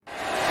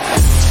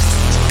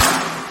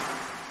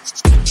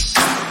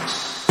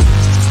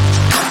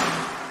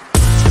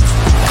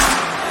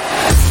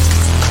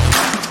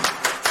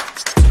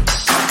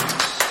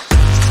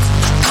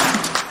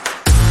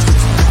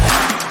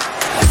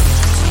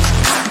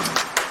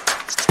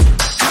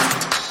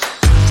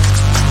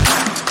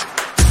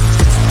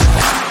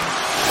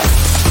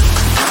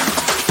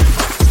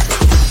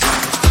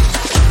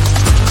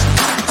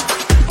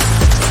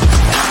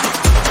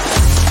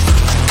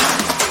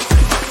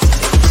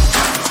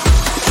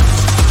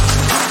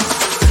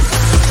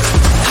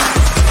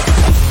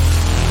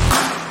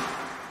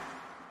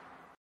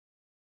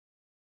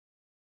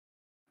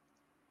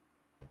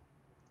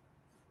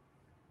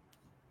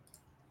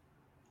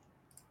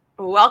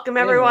Welcome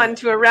everyone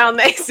to Around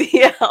the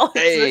ACL.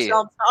 It's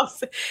Michelle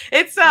Thompson.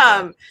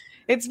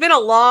 It's been a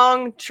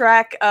long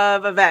trek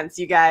of events,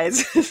 you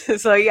guys.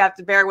 So you have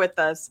to bear with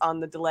us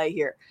on the delay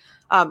here.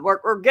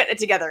 We're getting it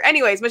together.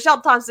 Anyways, Michelle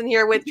Thompson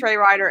here with Trey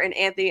Ryder and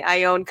Anthony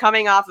Ione,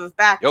 coming off of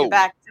back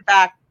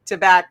to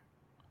back.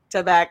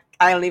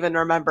 I don't even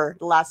remember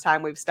the last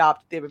time we've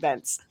stopped the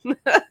events.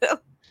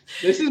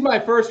 This is my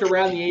first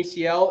Around the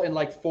ACL in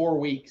like 4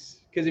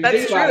 weeks. Because if you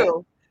think about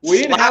it, we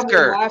didn't have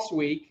one last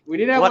week.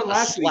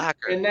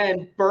 And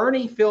then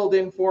Bernie filled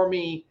in for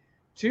me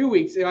 2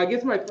 weeks. I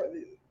guess my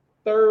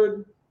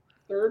third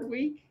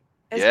week.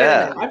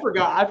 Yeah. I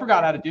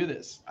forgot how to do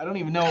this. I don't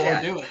even know what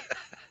we're doing.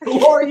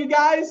 Who are you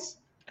guys?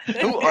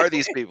 Who are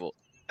these people?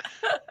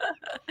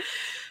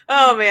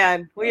 Oh,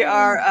 man. We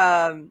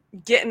are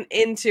getting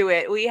into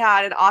it. We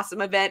had an awesome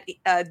event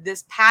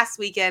this past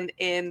weekend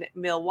in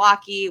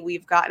Milwaukee.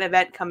 We've got an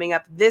event coming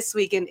up this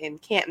weekend in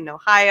Canton,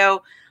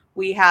 Ohio.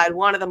 We had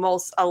one of the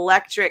most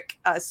electric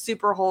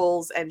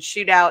SuperHoles and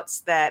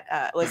shootouts that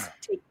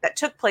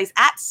took place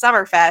at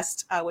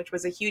Summerfest, which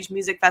was a huge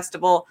music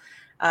festival.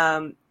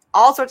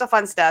 All sorts of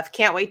fun stuff.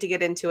 Can't wait to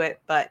get into it.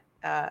 But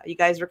you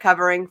guys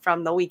recovering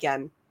from the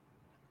weekend?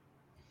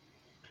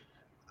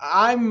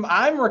 I'm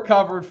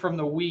recovered from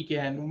the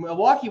weekend.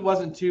 Milwaukee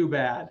wasn't too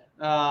bad.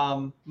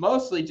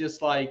 Mostly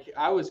just like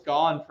I was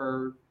gone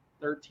for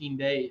 13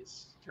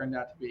 days. Turned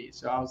out to be.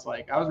 So I was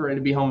ready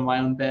to be home in my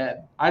own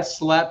bed. I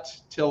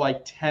slept till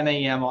like 10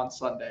 a.m. on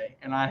Sunday,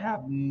 and I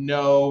have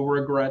no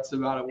regrets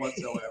about it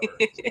whatsoever.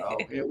 So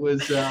it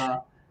was,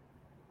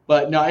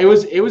 but no, it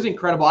was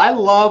incredible. I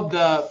love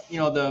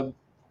the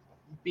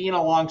being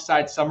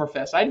alongside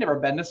Summerfest. I'd never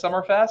been to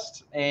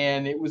Summerfest,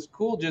 and it was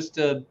cool just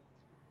to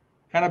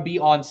kind of be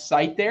on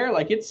site there.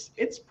 Like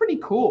it's pretty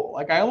cool.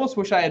 Like I almost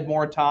wish I had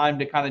more time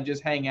to kind of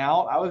just hang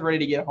out. I was ready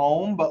to get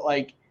home, but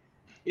like,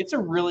 it's a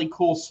really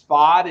cool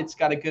spot. It's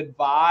got a good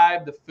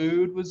vibe. The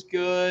food was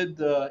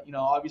good.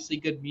 Obviously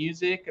good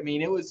music. I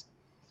mean, it was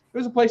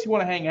a place you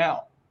want to hang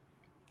out.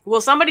 Well,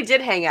 somebody did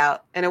hang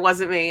out, and it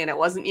wasn't me, and it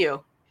wasn't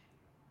you.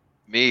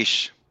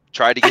 Meesh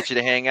tried to get you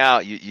to hang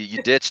out.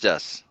 You ditched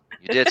us.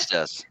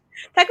 Technically,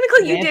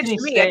 you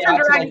ditched me. I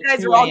turned around, you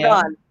guys were all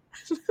gone.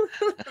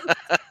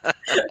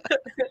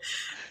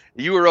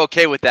 You were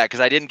okay with that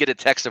because I didn't get a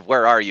text of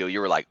where are you. You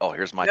were like, oh,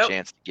 here's my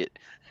chance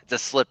to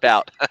slip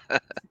out.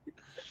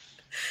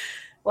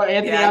 Well,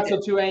 Anthony out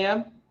till 2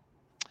 a.m.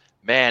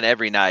 Man,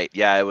 every night.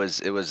 Yeah, it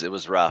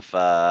was rough.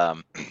 Got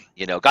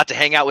to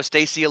hang out with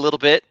Stacy a little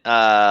bit.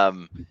 Yeah,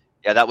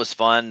 that was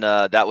fun.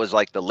 That was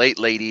like the late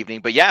evening.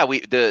 But yeah,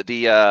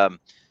 the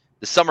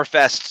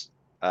Summerfest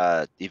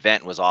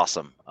event was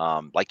awesome.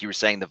 Like you were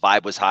saying, the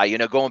vibe was high.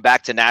 Going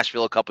back to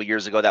Nashville a couple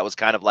years ago, that was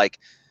kind of like,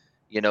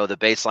 the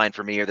baseline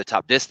for me, or the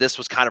top. This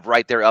was kind of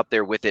right there up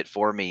there with it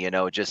for me.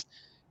 Just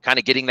kind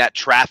of getting that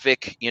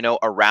traffic,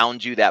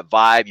 around you, that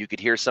vibe. You could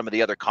hear some of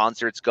the other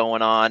concerts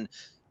going on.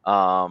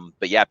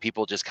 But yeah,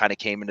 people just kind of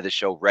came into the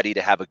show ready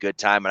to have a good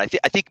time. And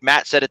I think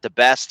Matt said it the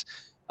best.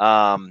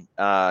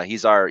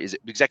 He's our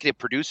executive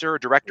producer or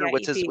director. Yeah,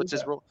 what's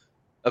his role?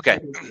 Okay.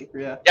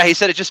 Yeah. Yeah. He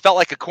said it just felt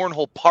like a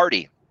cornhole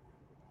party.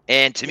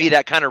 And to me,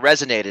 that kind of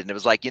resonated. And it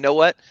was like, you know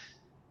what?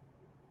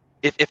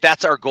 If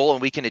that's our goal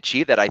and we can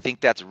achieve that, I think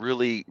that's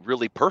really,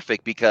 really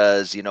perfect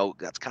because,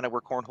 that's kind of where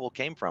cornhole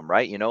came from,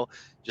 right?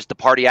 Just the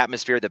party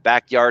atmosphere, the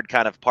backyard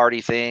kind of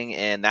party thing.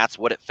 And that's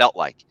what it felt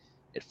like.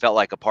 It felt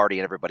like a party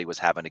and everybody was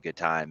having a good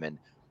time. And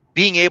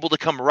being able to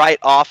come right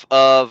off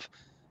of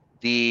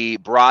the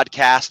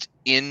broadcast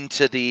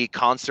into the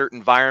concert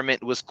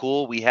environment was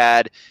cool. We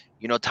had,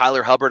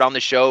 Tyler Hubbard on the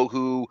show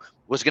who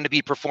was going to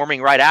be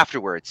performing right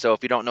afterwards. So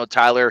if you don't know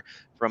Tyler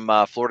from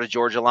Florida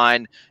Georgia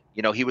Line,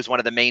 he was one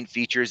of the main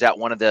features at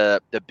one of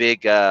the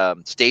big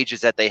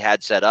stages that they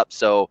had set up.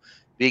 So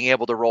being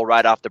able to roll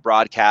right off the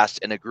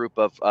broadcast and a group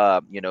of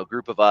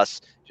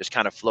us just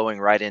kind of flowing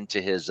right into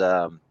his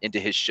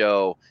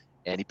show,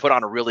 and he put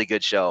on a really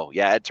good show.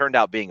 Yeah, it turned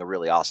out being a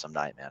really awesome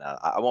night, man.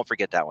 I won't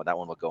forget that one. That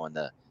one will go in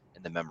the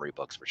memory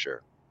books for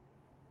sure.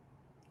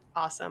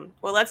 Awesome.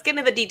 Well, let's get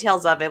into the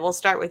details of it. We'll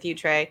start with you,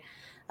 Trey.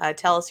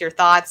 Tell us your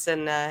thoughts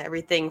and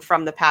everything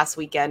from the past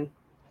weekend.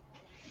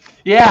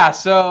 Yeah,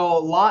 so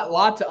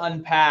lot to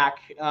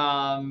unpack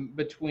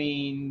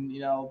between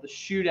the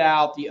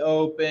shootout, the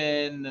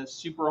open, the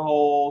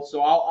SuperHole.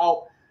 So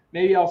I'll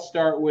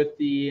start with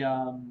the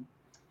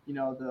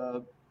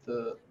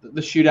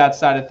shootout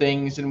side of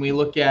things, and we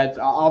look at.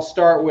 I'll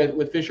start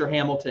with Fisher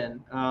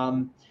Hamilton.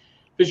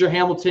 Fisher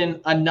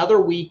Hamilton, another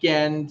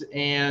weekend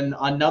and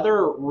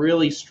another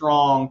really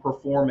strong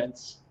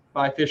performance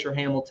by Fisher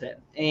Hamilton.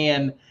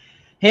 And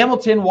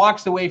Hamilton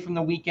walks away from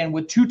the weekend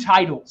with 2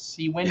 titles.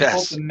 He wins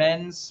both the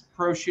men's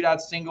Pro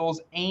Shootout singles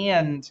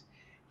and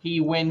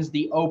he wins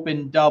the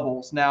open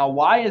doubles. Now,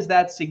 why is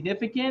that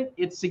significant?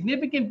 It's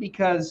significant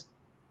because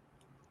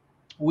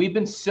we've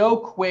been so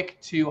quick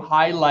to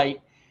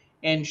highlight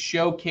and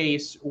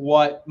showcase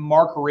what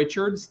Mark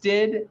Richards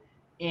did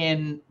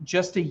in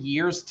just a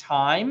year's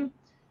time.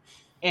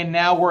 And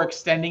now we're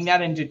extending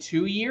that into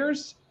 2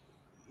 years.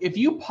 If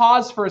you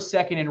pause for a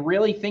second and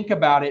really think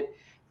about it,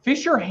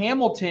 Fisher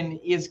Hamilton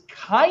is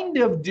kind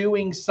of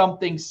doing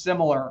something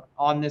similar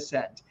on this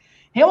end.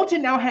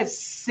 Hamilton now has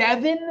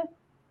 7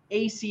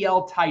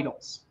 ACL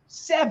titles.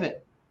 7,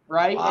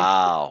 right?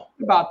 Wow.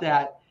 And about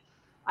that,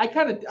 I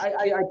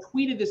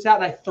tweeted this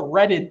out and I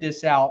threaded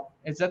this out.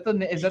 Is that the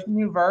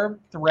new verb?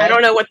 Thread? I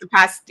don't know what the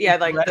past. Yeah,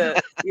 like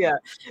Thread? yeah.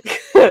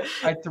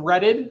 I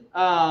threaded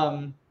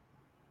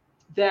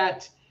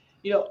that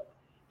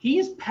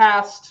he's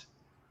passed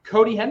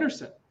Cody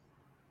Henderson,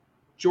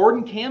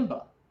 Jordan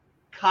Kamba,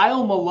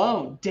 Kyle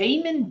Malone,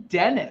 Damon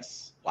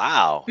Dennis.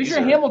 Wow.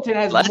 Fisher Hamilton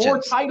has legends.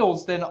 more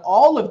titles than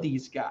all of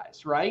these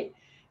guys, right?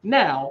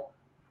 Now,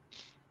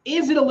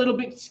 is it a little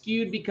bit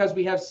skewed because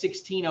we have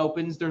 16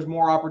 opens? There's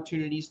more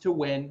opportunities to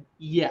win.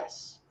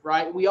 Yes,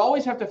 right? We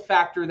always have to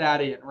factor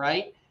that in,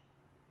 right?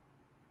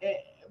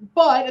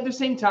 But at the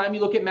same time, you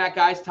look at Matt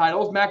Guy's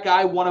titles. Matt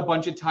Guy won a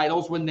bunch of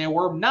titles when there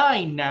were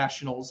 9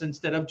 nationals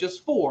instead of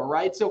just 4,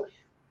 right? So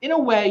in a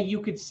way,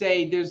 you could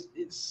say there's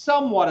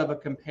somewhat of a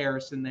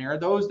comparison there.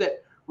 Those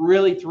that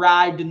really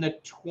thrived in the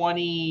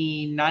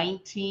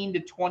 2019 to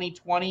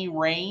 2020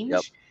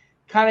 range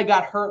kind of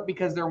got hurt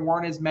because there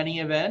weren't as many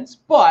events.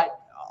 But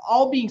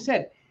all being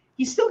said,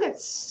 he's still got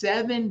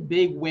 7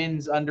 big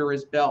wins under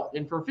his belt.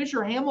 And for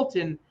Fisher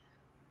Hamilton,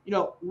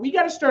 we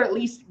got to start at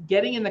least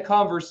getting in the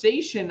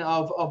conversation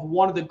of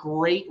one of the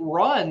great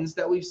runs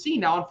that we've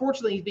seen. Now,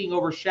 unfortunately, he's being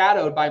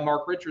overshadowed by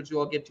Mark Richards, who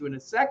I'll get to in a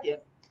second.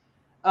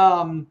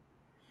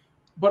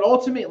 But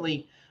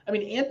ultimately, I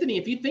mean, Anthony,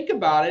 if you think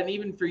about it, and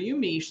even for you,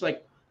 Meesh,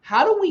 like,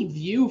 how do we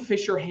view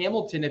Fisher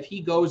Hamilton if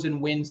he goes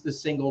and wins the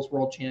singles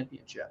world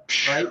championship,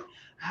 right?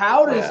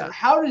 How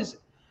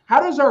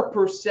does our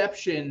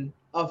perception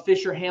of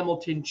Fisher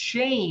Hamilton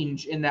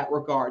change in that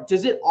regard?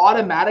 Does it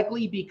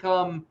automatically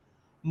become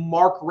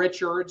Mark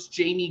Richards,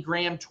 Jamie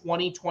Graham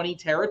 2020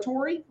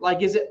 territory?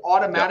 Like, is it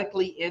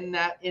automatically in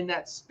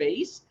that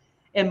space?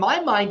 In my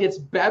mind, it's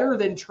better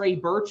than Trey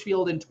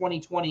Birchfield in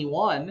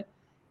 2021.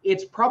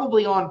 It's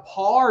probably on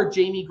par,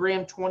 Jamie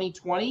Graham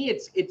 2020.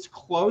 It's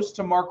close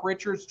to Mark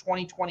Richards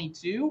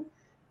 2022.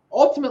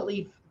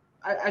 Ultimately,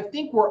 I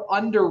think we're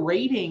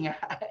underrating,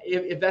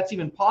 if that's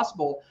even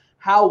possible,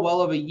 how well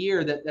of a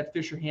year that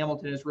Fisher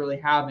Hamilton is really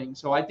having.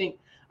 So I think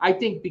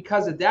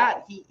because of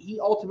that, he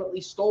ultimately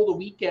stole the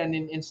weekend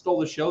and stole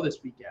the show this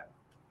weekend.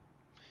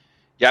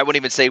 Yeah, I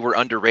wouldn't even say we're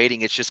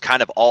underrating. It's just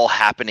kind of all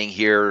happening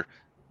here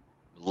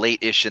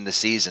late-ish in the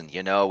season,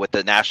 with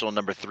the national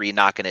number 3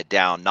 knocking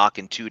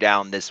 2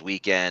 down this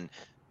weekend,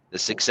 the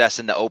success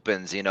in the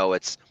opens.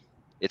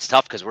 It's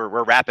tough because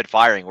we're rapid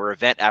firing. We're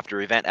event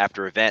after event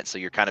after event, so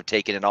you're kind of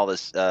taking in all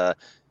this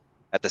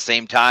at the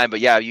same time.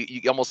 But yeah,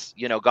 you almost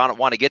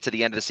want to get to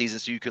the end of the season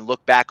so you can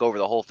look back over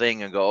the whole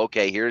thing and go,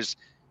 okay, here's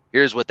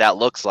what that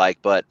looks like.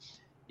 But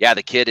yeah,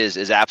 the kid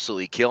is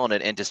absolutely killing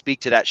it. And to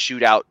speak to that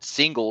shootout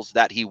singles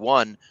that he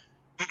won,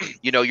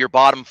 your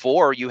bottom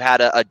 4, you had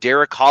a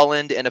Derek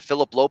Holland and a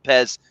Philip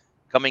Lopez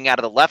coming out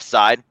of the left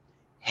side,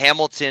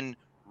 Hamilton,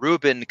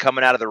 Rubin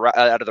coming out of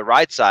the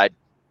right side.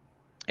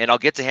 And I'll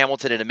get to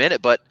Hamilton in a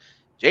minute, but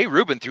Jay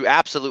Rubin threw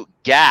absolute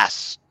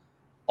gas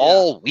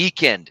all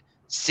weekend.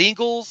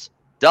 Singles,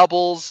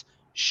 doubles,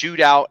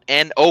 shootout,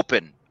 and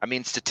open. I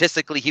mean,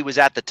 statistically, he was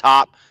at the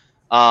top.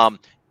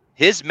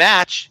 His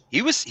match,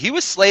 he was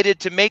slated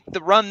to make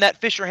the run that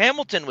Fisher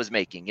Hamilton was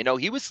making.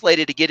 He was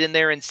slated to get in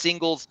there in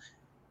singles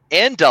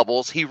and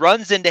doubles. He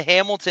runs into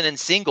Hamilton in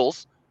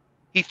singles.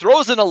 He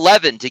throws an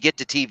 11 to get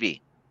to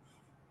TV.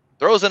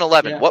 Throws an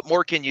 11. Yes. What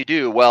more can you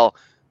do? Well,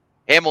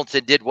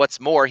 Hamilton did what's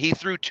more. He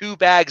threw 2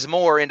 bags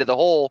more into the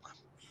hole.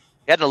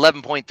 He had an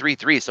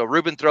 11.33. So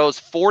Rubin throws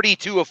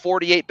 42 of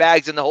 48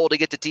 bags in the hole to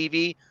get to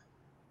TV.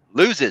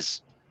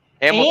 Loses.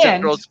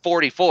 Hamilton throws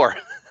 44.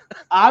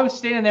 I was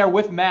standing there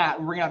with Matt.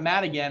 We're bringing up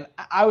Matt again.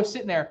 I was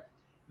sitting there.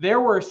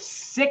 There were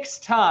 6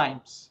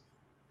 times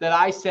that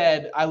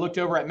I looked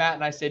over at Matt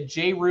and I said,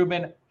 Jay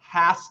Rubin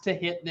has to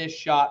hit this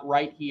shot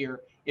right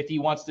here if he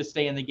wants to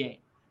stay in the game.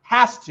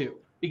 Has to,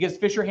 because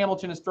Fisher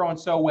Hamilton is throwing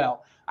so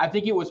well. I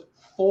think it was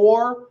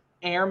 4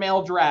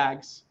 airmail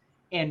drags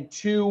and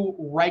 2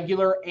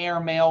 regular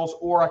airmails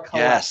or a collect.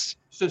 Yes.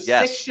 So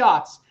 6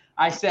 shots.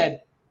 I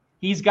said,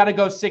 he's got to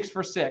go 6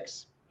 for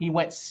 6. He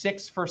went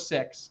 6 for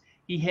 6.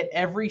 He hit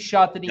every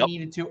shot that he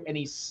needed to, and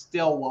he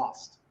still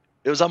lost.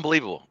 It was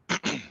unbelievable.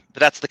 But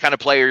that's the kind of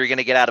player you're going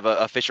to get out of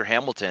a Fisher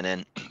Hamilton.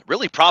 And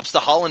really props to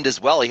Holland as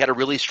well. He had a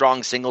really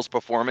strong singles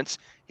performance.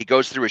 He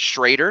goes through a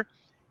Schrader.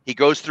 He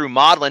goes through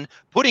Modlin,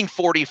 putting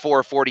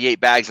 44, 48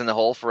 bags in the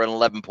hole for an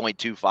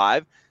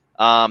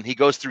 11.25. He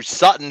goes through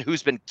Sutton,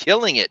 who's been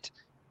killing it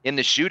in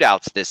the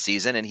shootouts this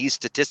season. And he's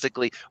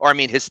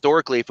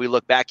historically, if we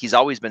look back, he's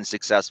always been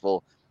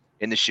successful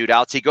in the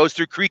shootouts. He goes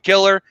through Creek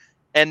Killer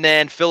and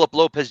then Philip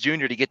Lopez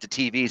Jr. to get to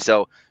TV.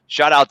 So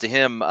shout out to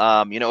him,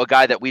 a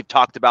guy that we've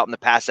talked about in the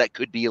past that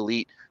could be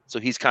elite. So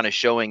he's kind of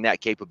showing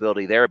that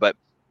capability there. But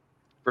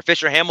for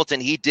Fisher Hamilton,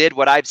 he did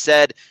what I've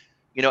said,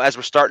 as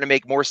we're starting to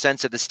make more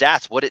sense of the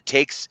stats, what it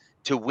takes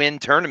to win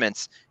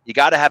tournaments. You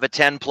got to have a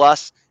 10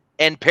 plus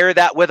and pair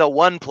that with a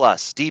 1+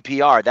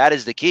 DPR. That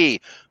is the key.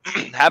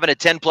 Having a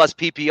 10+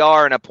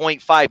 PPR and a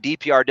 0.5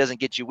 DPR doesn't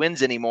get you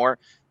wins anymore.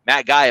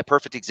 Matt Guy, a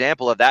perfect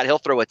example of that. He'll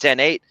throw a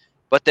 10.8,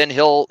 but then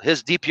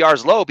his DPR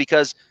is low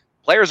because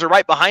players are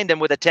right behind him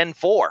with a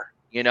 10.4,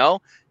 you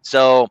know?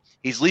 So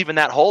he's leaving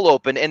that hole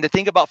open. And the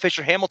thing about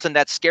Fisher Hamilton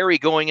that's scary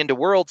going into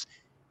Worlds,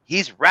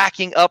 he's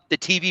racking up the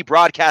TV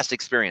broadcast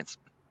experience.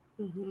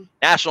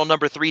 National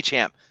number 3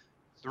 champ,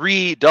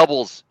 3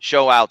 doubles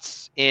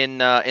showouts in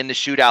the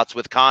shootouts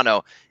with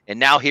Kano, and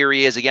now here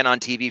he is again on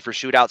TV for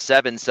Shootout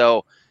 7.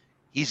 So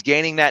he's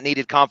gaining that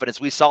needed confidence.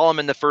 We saw him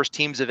in the first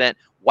teams event,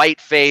 white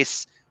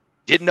face,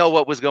 didn't know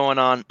what was going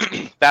on.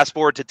 Fast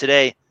forward to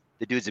today,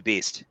 the dude's a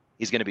beast.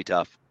 He's going to be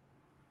tough.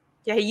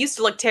 Yeah, he used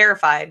to look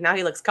terrified. Now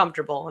he looks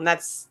comfortable, and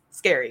that's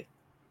scary.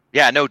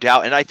 Yeah, no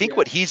doubt. And I think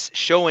what he's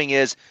showing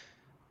is,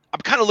 I'm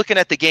kind of looking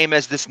at the game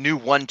as this new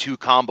 1-2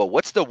 combo.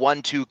 What's the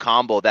 1-2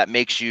 combo that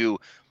makes you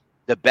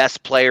the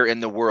best player in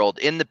the world?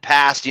 In the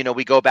past, you know,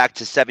 we go back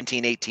to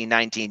 17, 18,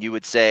 19, you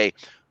would say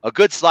a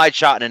good slide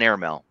shot and an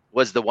airmail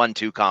was the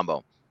 1-2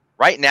 combo.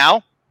 Right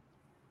now,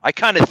 I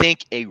kind of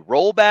think a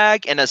roll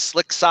bag and a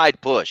slick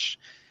side push,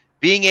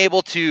 being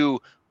able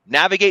to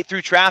navigate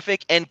through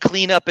traffic and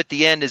clean up at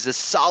the end is a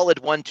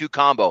solid 1-2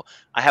 combo.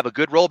 I have a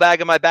good roll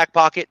bag in my back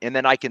pocket, and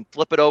then I can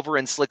flip it over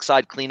and slick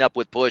side clean up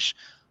with push.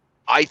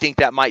 I think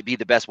that might be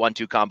the best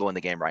 1-2 combo in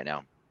the game right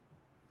now.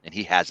 And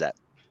he has that.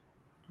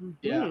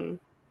 Yeah.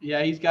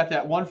 Yeah, he's got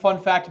that. One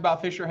fun fact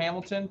about Fisher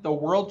Hamilton, the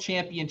World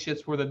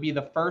Championships will be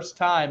the first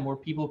time where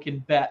people can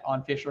bet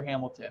on Fisher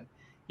Hamilton.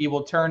 He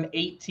will turn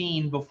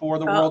 18 before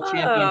the World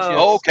Championships.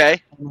 Oh,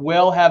 okay. And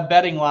will have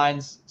betting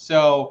lines.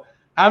 So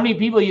how many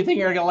people do you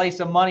think are going to lay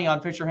some money on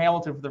Fisher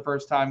Hamilton for the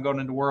first time going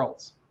into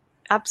Worlds?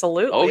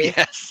 Absolutely. Oh,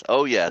 yes.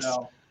 Oh, yes.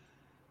 So,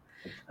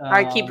 all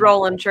right, keep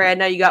rolling, Trey. I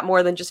know you got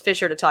more than just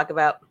Fisher to talk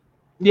about.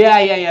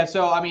 Yeah.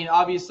 So, I mean,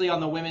 obviously on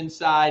the women's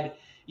side,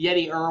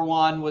 Yeti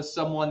Irwan was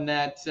someone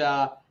that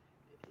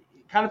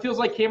kind of feels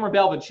like Cameron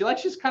Belvin. She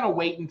likes just kind of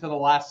wait until the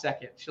last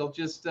second. She'll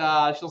just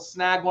she'll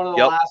snag one of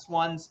the last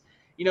ones.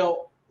 You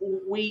know,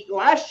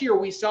 last year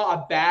we saw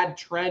a bad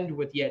trend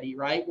with Yeti,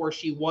 right, where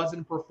she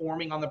wasn't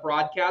performing on the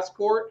broadcast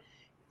court.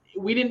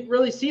 We didn't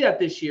really see that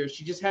this year.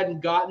 She just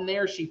hadn't gotten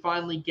there. She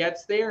finally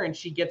gets there, and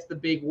she gets the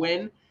big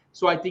win.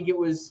 So I think it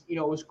was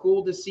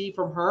cool to see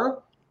from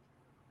her.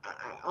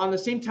 On the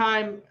same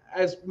time,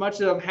 as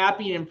much as I'm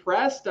happy and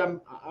impressed,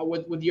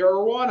 with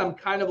Irwan, I'm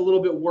kind of a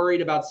little bit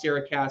worried about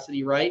Sarah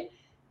Cassidy, right?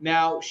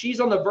 Now,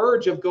 she's on the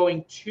verge of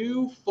going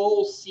 2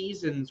 full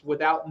seasons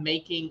without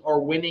making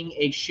or winning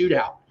a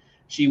shootout.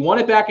 She won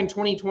it back in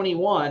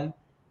 2021,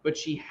 but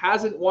she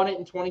hasn't won it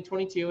in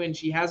 2022, and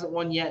she hasn't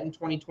won yet in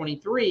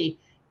 2023.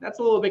 That's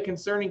a little bit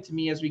concerning to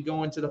me as we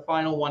go into the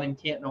final one in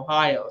Canton,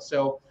 Ohio.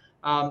 So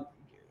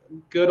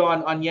good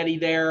on Yeti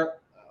there.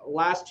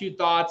 Last 2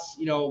 thoughts,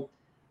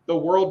 the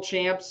world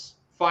champs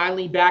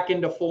finally back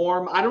into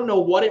form. I don't know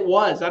what it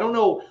was. I don't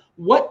know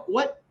what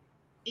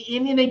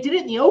and they did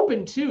it in the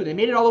Open too. They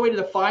made it all the way to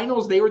the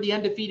finals. They were the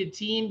undefeated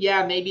team.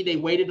 Yeah, maybe they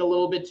waited a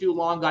little bit too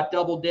long, got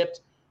double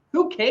dipped.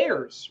 Who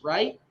cares,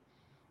 right?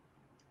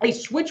 A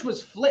switch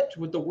was flipped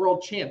with the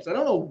world champs. I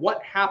don't know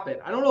what happened.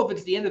 I don't know if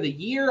it's the end of the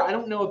year. I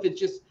don't know if it's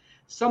just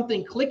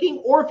something clicking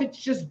or if it's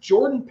just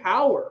Jordan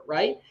Power,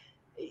 right?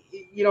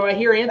 I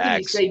hear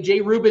Anthony say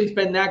Jay Rubin's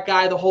been that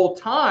guy the whole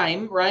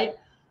time, right?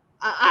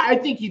 I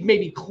think he's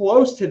maybe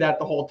close to that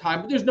the whole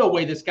time, but there's no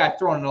way this guy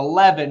throwing an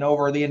 11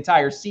 over the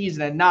entire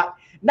season and not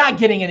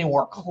getting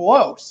anywhere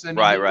close. I mean,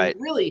 right.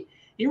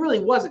 He really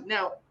wasn't.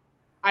 Now,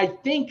 I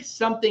think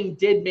something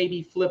did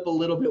maybe flip a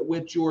little bit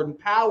with Jordan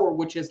Power,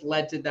 which has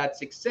led to that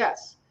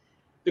success.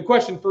 The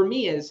question for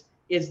me is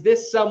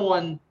this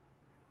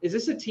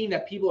a team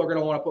that people are going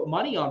to want to put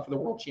money on for the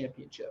World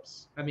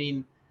Championships? I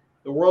mean,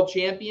 the World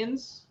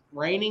Champions,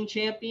 reigning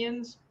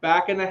champions,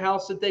 back in the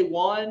house that they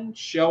won,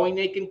 showing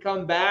they can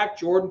come back.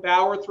 Jordan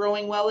Power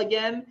throwing well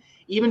again.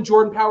 Even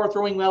Jordan Power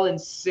throwing well in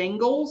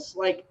singles.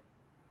 Like,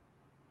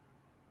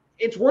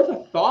 it's worth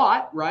a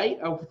thought, right?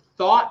 A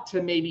thought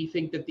to maybe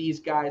think that these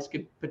guys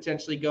could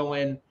potentially go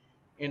in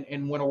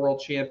and win a world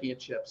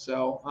championship.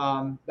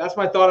 So that's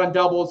my thought on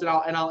doubles, and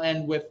I'll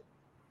end with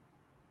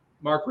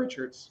Mark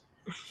Richards.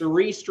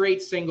 3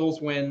 straight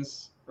singles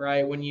wins,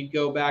 right? When you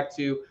go back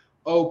to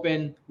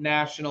Open,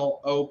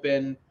 National,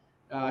 Open,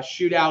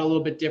 Shootout, a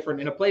little bit different.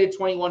 In a play to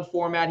 21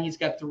 format, he's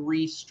got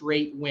 3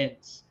 straight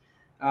wins.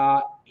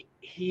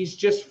 He's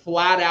just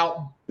flat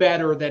out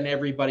better than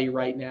everybody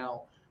right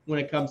now when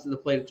it comes to the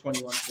play to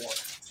 21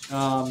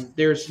 format.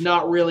 There's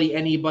not really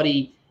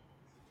anybody.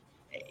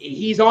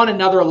 He's on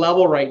another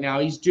level right now.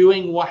 He's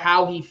doing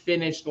how he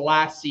finished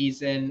last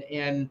season.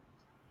 And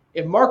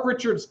if Mark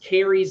Richards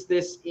carries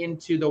this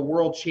into the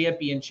World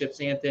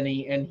Championships,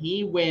 Anthony, and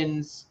he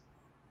wins,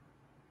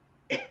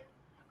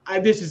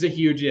 this is a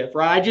huge if,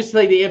 right? I just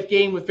played the if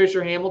game with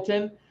Fisher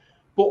Hamilton.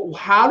 But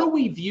how do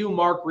we view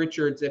Mark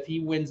Richards if he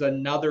wins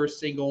another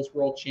singles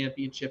world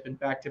championship in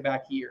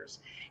back-to-back years?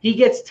 He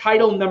gets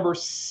title number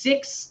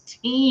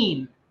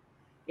 16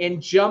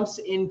 and jumps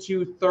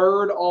into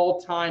third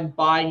all-time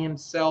by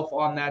himself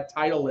on that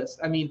title list.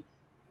 I mean,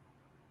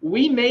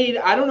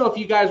 I don't know if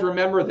you guys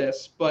remember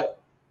this, but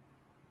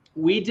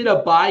we did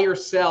a buy or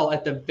sell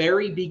at the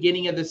very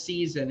beginning of the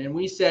season, and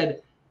we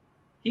said,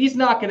 he's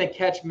not going to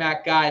catch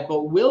Matt Guy,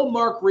 but will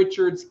Mark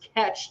Richards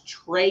catch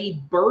Trey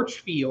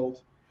Birchfield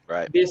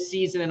this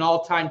season in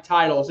all-time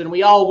titles? And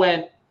we all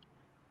went,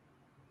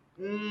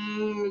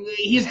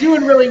 he's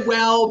doing really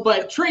well,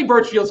 but Trey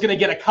Birchfield's going to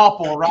get a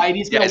couple, right?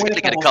 He's going to win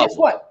a couple. Guess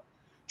what?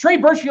 Trey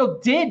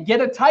Birchfield did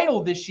get a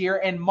title this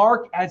year, and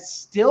Mark has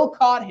still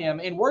caught him,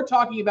 and we're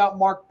talking about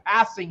Mark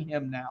passing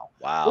him now.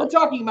 Wow. We're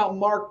talking about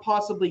Mark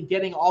possibly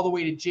getting all the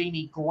way to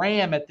Jamie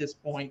Graham at this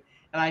point,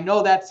 and I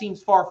know that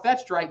seems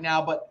far-fetched right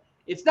now, but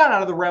it's not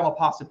out of the realm of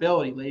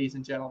possibility, ladies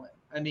and gentlemen.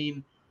 I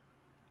mean,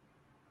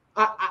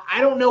 I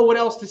don't know what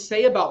else to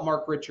say about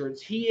Mark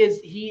Richards. He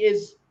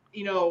is,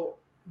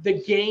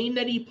 the game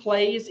that he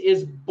plays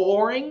is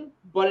boring,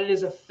 but it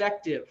is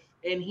effective.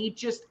 And he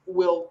just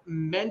will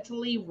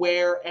mentally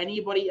wear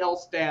anybody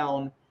else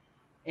down.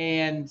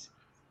 And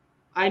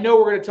I know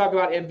we're going to talk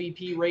about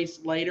MVP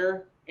race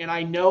later, and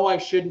I know I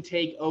shouldn't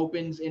take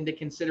opens into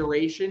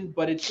consideration,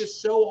 but it's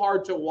just so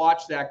hard to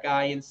watch that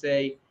guy and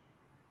say,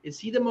 is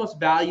he the most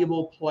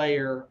valuable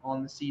player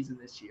on the season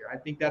this year? I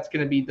think that's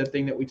going to be the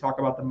thing that we talk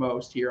about the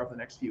most here over the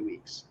next few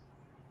weeks.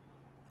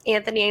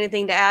 Anthony,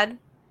 anything to add?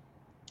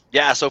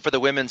 Yeah, so for the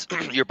women's,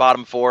 your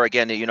bottom four,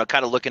 again,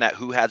 kind of looking at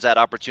who has that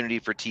opportunity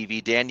for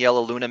TV.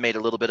 Daniela Luna made a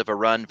little bit of a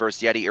run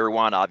versus Yeti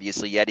Irwan.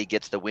 Obviously, Yeti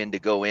gets the win to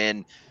go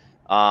in.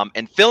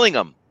 And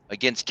Fillingham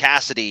against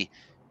Cassidy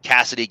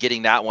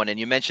getting that one. And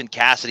you mentioned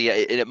Cassidy.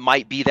 It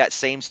might be that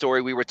same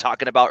story we were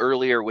talking about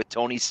earlier with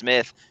Tony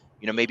Smith.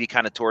 Maybe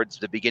kind of towards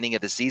the beginning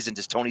of the season,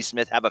 does Tony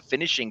Smith have a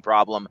finishing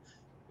problem?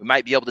 We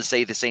might be able to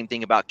say the same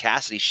thing about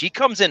Cassidy. She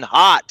comes in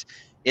hot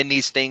in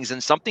these things,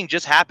 and something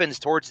just happens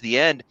towards the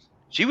end.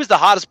 She was the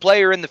hottest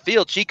player in the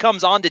field. She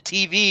comes onto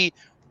TV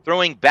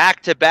throwing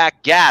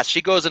back-to-back gas.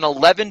 She goes an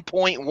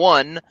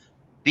 11.1,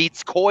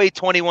 beats Coy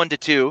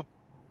 21-2,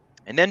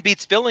 and then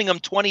beats Fillingham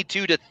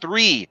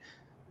 22-3.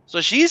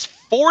 So she's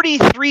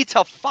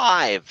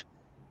 43-5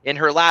 in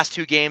her last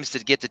two games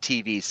to get to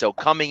TV. So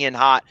coming in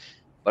hot.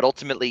 But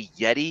ultimately,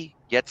 Yeti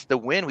gets the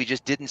win. We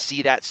just didn't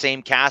see that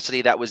same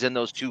Cassidy that was in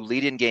those two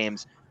lead-in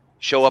games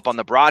show up on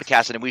the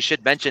broadcast. And we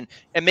should mention,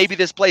 and maybe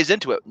this plays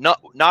into it,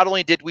 not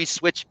only did we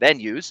switch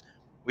venues,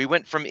 we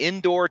went from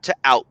indoor to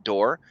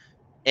outdoor,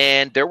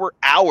 and there were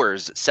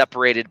hours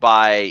separated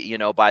by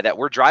that.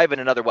 We're driving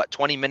another,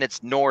 20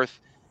 minutes north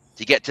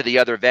to get to the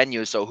other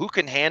venue. So who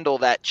can handle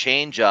that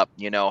change up,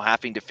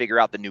 having to figure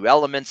out the new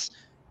elements?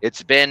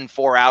 It's been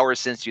 4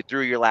 hours since you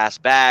threw your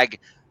last bag.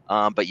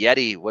 But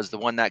Yeti was the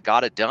one that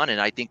got it done, and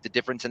I think the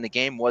difference in the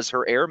game was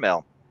her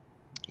airmail.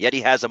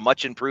 Yeti has a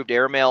much improved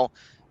airmail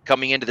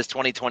coming into this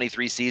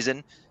 2023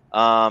 season,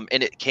 and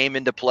it came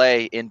into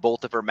play in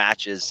both of her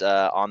matches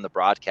on the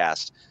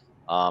broadcast.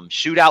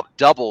 Shootout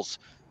doubles.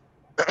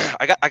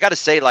 I got to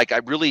say,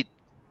 I really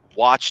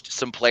watched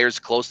some players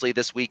closely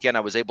this weekend. I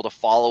was able to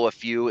follow a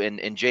few,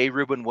 and Jay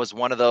Rubin was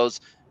one of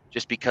those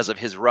just because of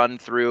his run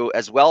through,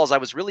 as well as I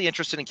was really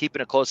interested in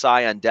keeping a close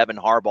eye on Devin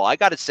Harbaugh. I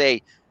got to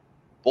say,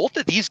 both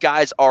of these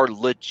guys are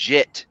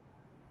legit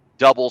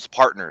doubles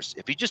partners.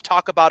 If you just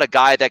talk about a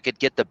guy that could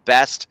get the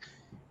best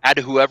out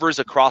of whoever's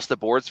across the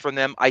boards from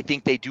them, I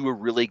think they do a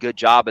really good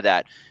job of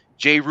that.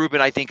 Jay Rubin,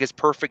 I think, is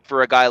perfect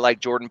for a guy like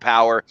Jordan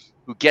Power,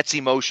 who gets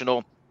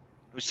emotional,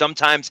 who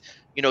sometimes,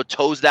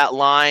 toes that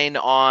line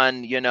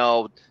on,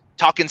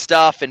 talking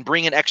stuff and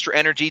bringing extra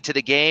energy to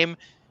the game.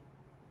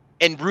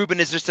 And Rubin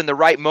is just in the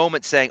right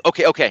moment saying,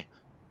 okay,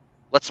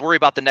 let's worry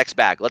about the next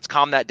bag. Let's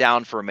calm that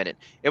down for a minute.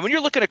 And when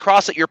you're looking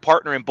across at your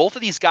partner, and both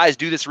of these guys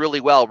do this really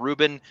well,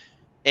 Rubin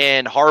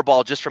and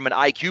Harbaugh, just from an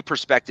IQ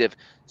perspective,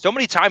 so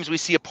many times we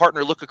see a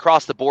partner look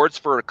across the boards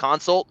for a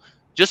consult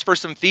just for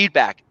some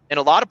feedback. And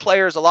a lot of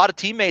players, a lot of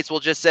teammates will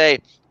just say,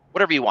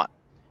 whatever you want.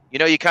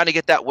 You kind of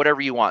get that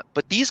whatever you want.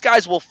 But these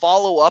guys will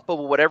follow up of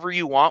whatever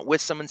you want with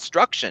some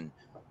instruction.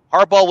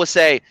 Harbaugh will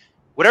say,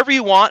 whatever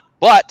you want,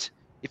 but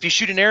if you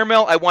shoot an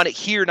airmail, I want it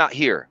here, not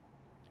here.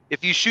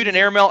 If you shoot an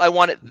airmail, I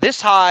want it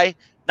this high,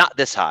 not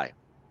this high.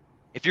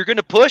 If you're going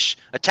to push,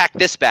 attack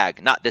this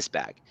bag, not this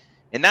bag.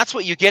 And that's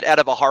what you get out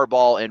of a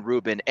Harbaugh and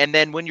Rubin. And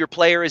then when your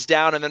player is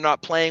down and they're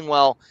not playing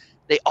well,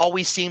 they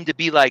always seem to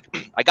be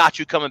like, I got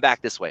you coming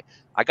back this way.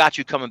 I got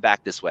you coming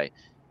back this way.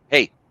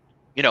 Hey,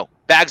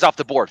 bags off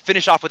the board.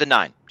 Finish off with a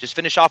 9. Just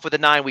finish off with a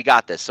 9. We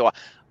got this. So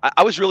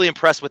I was really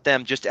impressed with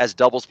them just as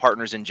doubles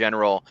partners in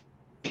general.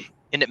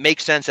 And it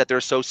makes sense that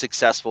they're so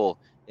successful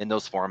in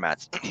those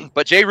formats.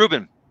 But Jay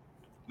Rubin,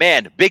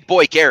 man, big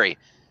boy carry.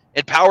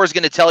 And Power's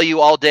going to tell you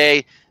all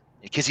day,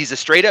 because he's a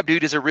straight up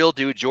dude, is a real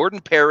dude.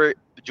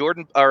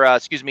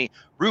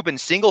 Rubin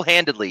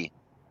single-handedly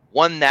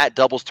won that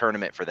doubles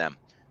tournament for them.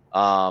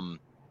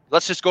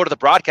 Let's just go to the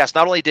broadcast.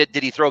 Not only did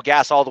he throw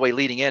gas all the way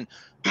leading in,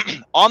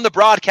 on the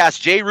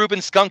broadcast, Jay Rubin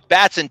skunked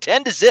Batson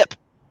 10-0,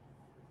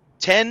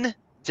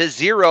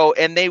 10-0,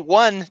 and they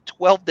won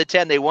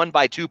 12-10. They won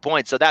by 2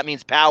 points. So that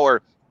means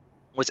Power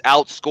was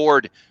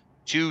outscored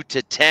 2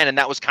 to 10, and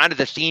that was kind of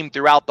the theme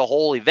throughout the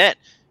whole event.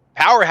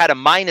 Power had a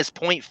minus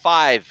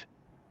 0.45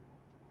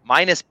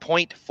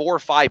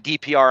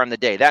 DPR on the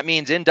day. That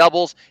means in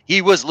doubles,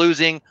 he was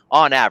losing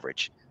on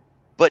average.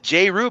 But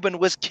Jay Rubin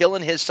was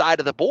killing his side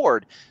of the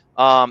board.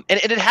 And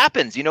it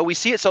happens. We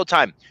see it so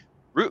time.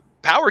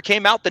 Power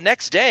came out the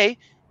next day,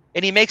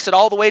 and he makes it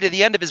all the way to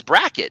the end of his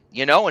bracket,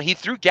 and he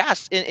threw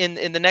gas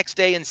in the next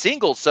day in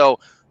singles. So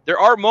there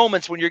are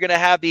moments when you're going to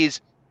have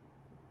these,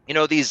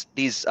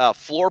 these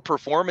floor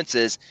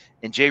performances,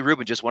 and Jay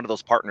Rubin just one of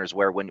those partners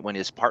where when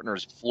his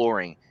partner's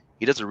flooring,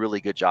 he does a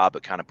really good job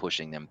at kind of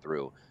pushing them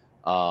through.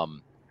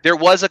 There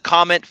was a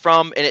comment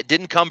and it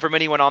didn't come from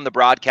anyone on the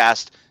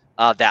broadcast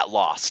that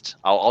lost.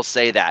 I'll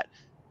say that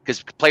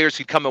because players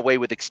could come away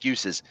with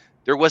excuses.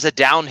 There was a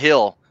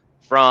downhill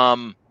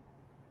from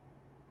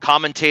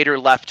commentator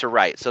left to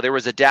right. So there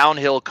was a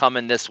downhill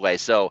coming this way.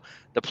 So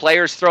the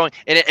players throwing,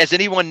 and as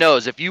anyone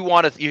knows, if you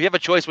have a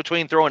choice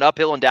between throwing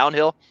uphill and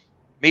downhill,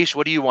 Meesh,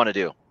 what do you want to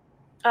do?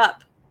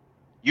 Up.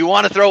 You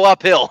want to throw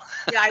uphill.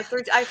 Yeah, I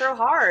throw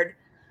hard.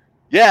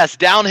 Yes,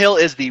 downhill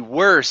is the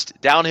worst.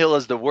 Downhill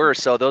is the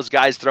worst. So those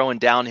guys throwing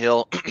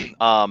downhill,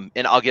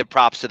 and I'll give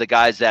props to the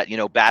guys that,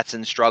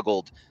 Batson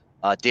struggled.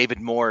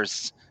 David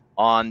Morse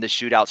on the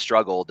shootout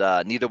struggled.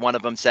 Neither one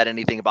of them said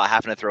anything about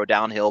having to throw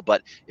downhill,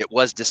 but it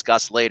was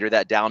discussed later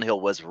that downhill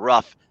was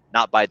rough,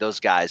 not by those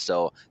guys.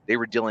 So they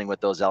were dealing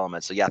with those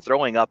elements. So yeah,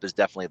 throwing up is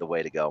definitely the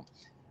way to go.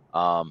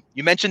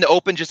 You mentioned the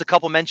Open, just a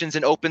couple mentions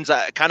in Opens,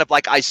 kind of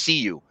like I see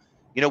you.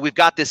 We've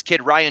got this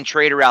kid, Ryan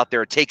Trader, out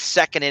there, takes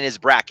second in his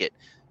bracket.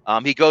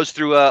 He goes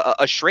through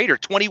a Schrader,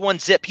 21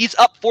 zip. He's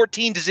up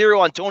 14-0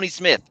 on Tony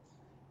Smith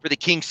for the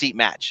king seat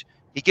match.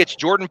 He gets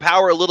Jordan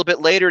Power a little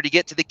bit later to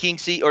get to the king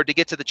seat or to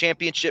get to the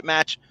championship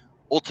match.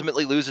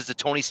 Ultimately loses to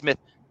Tony Smith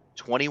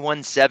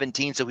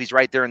 21-17, so he's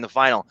right there in the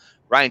final.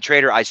 Ryan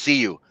Trader, I see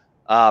you.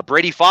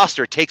 Brady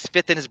Foster takes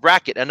fifth in his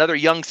bracket, another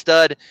young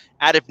stud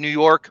out of New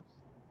York.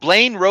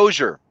 Blaine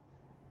Rozier.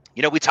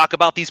 We talk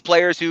about these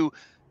players who,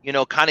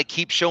 kind of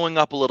keep showing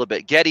up a little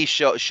bit. Getty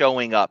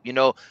showing up.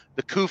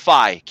 The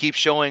Kufi keeps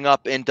showing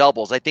up in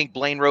doubles. I think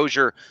Blaine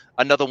Rozier,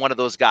 another one of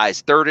those guys.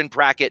 Third in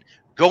bracket,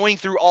 going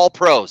through all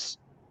pros.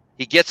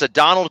 He gets a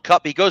Donald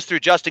Cup. He goes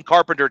through Justin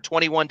Carpenter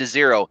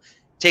 21-0.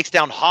 Takes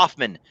down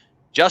Hoffman,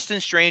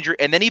 Justin Stranger,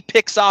 and then he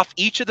picks off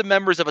each of the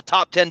members of a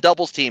top 10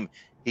 doubles team.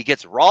 He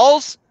gets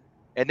Rawls,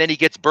 and then he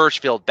gets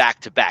Birchfield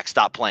back-to-back.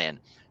 Stop playing.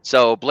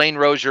 So Blaine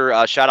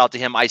Rozier, shout out to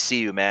him. I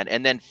see you, man.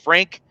 And then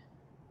Frank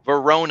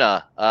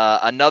Verona,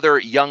 another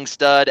young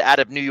stud out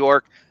of New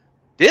York.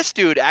 This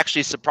dude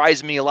actually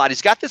surprised me a lot.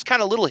 He's got this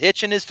kind of little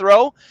hitch in his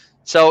throw.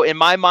 So in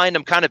my mind,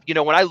 I'm kind of,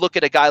 when I look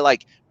at a guy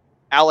like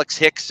Alex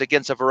Hicks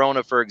against a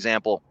Verona, for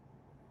example,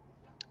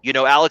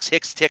 Alex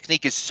Hicks'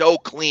 technique is so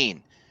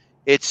clean.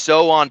 It's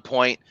so on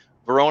point.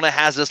 Verona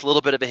has this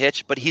little bit of a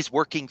hitch, but he's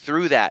working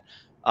through that.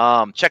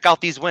 Check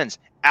out these wins.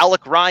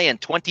 Alec Ryan,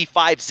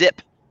 25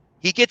 zip.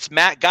 He gets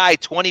Matt Guy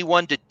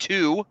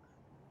 21-2.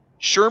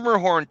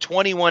 Schermerhorn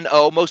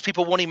 21-0. Most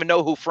people won't even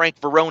know who Frank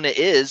Verona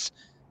is.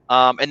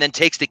 And then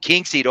takes the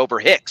king seat over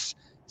Hicks.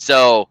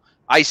 So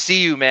I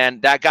see you, man.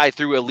 That guy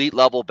threw elite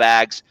level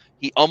bags.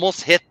 He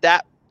almost hit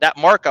that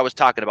mark I was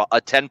talking about, a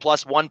 10+,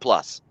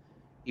 1+.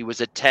 He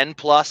was a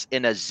 10+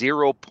 in a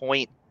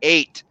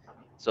 0.8.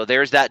 So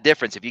there's that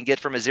difference. If you can get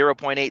from a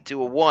 0.8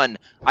 to a 1,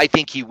 I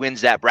think he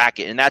wins that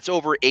bracket. And that's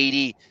over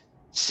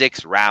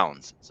 86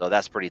 rounds. So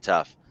that's pretty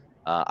tough.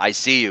 I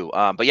see you.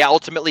 But yeah,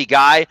 ultimately,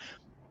 Guy,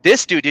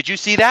 this dude, did you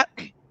see that?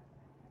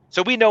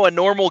 So we know a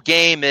normal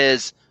game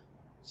is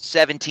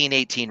 17,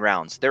 18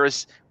 rounds.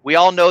 We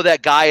all know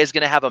that Guy is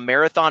going to have a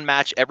marathon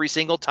match every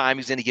single time.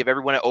 He's going to give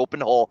everyone an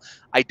open hole.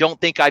 I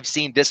don't think I've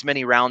seen this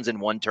many rounds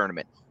in one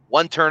tournament.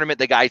 One tournament,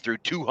 the guy threw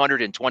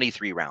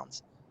 223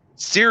 rounds.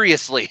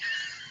 Seriously.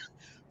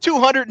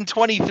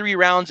 223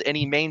 rounds, and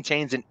he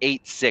maintains an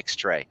 8.6,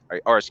 Trey.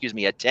 Or excuse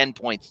me, a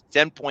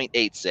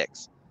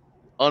 10.86.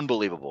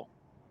 Unbelievable.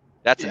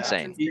 That's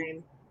insane.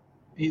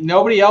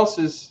 Nobody else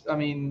is,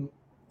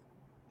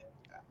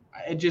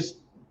 it just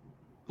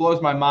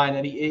blows my mind.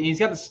 And he's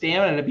got the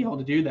stamina to be able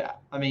to do that.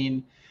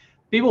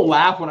 People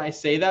laugh when I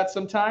say that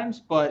sometimes,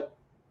 but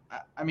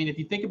if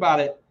you think about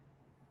it,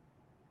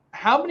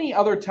 how many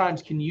other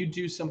times can you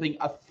do something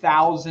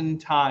 1,000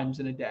 times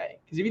in a day?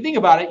 Because if you think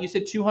about it, you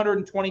said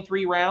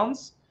 223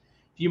 rounds.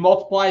 If you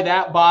multiply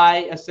that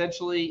by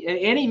essentially,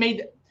 and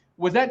he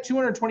was that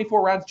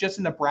 224 rounds just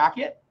in the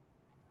bracket?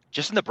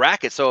 Just in the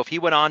bracket. So if he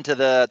went on to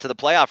the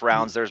playoff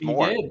rounds, there's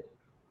more. He did.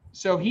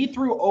 So he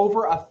threw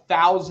over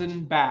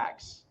 1,000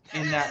 bags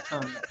in that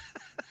tournament.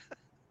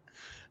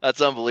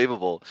 That's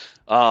unbelievable.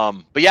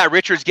 But yeah,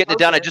 Richard's getting it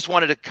done. I just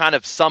wanted to kind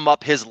of sum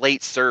up his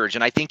late surge.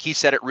 And I think he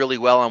said it really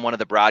well on one of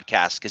the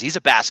broadcasts because he's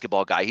a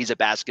basketball guy. He's a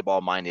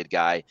basketball-minded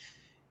guy.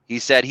 He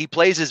said he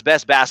plays his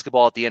best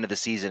basketball at the end of the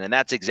season, and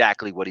that's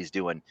exactly what he's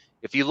doing.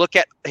 If you look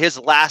at his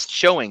last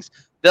showings,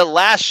 the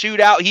last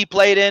shootout he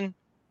played in,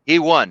 he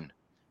won.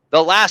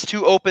 The last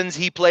two opens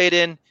he played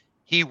in,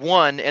 he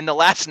won. And the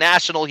last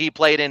national he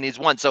played in, he's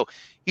won. So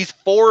he's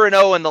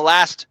 4-0 in the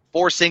last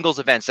 4 singles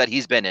events that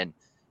he's been in.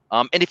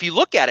 And if you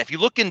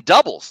look in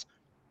doubles,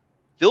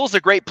 Phil's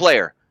a great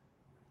player.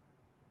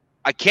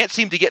 I can't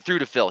seem to get through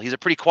to Phil. He's a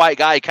pretty quiet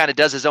guy. He kind of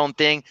does his own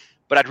thing,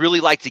 but I'd really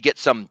like to get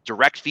some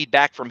direct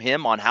feedback from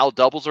him on how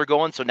doubles are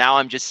going. So now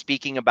I'm just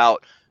speaking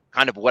about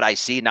kind of what I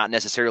see, not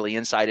necessarily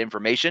inside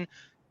information.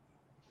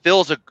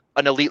 Phil's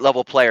an elite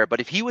level player, but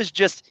if he was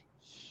just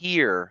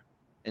here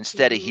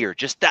instead of here,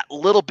 just that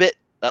little bit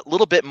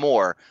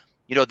more,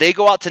 they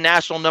go out to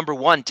national number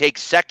 1, take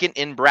second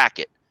in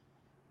bracket.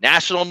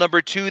 National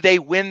number 2, they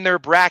win their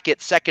bracket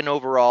 2nd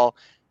overall.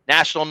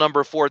 National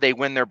number 4, they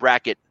win their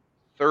bracket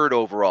 3rd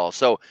overall.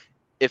 So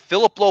if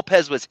Philip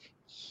Lopez was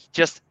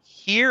just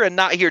here and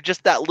not here,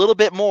 just that little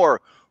bit more,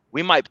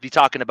 we might be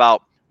talking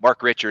about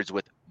Mark Richards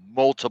with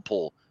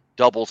multiple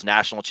doubles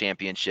national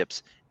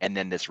championships, and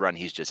then this run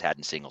he's just had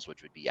in singles,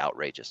 which would be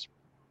outrageous.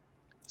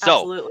 So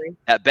Absolutely.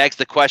 That begs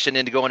the question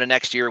into going to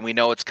next year, and we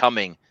know it's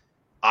coming.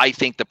 I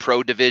think the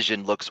pro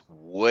division looks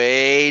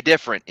way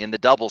different in the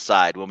double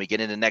side when we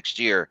get into next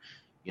year.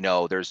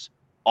 There's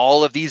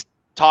all of these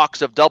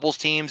talks of doubles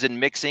teams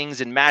and mixings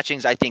and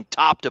matchings. I think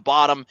top to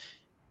bottom,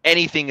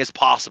 anything is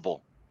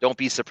possible. Don't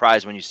be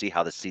surprised when you see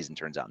how the season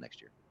turns out next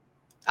year.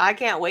 I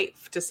can't wait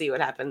to see what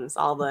happens.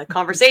 All the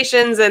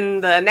conversations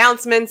and the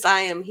announcements.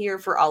 I am here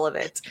for all of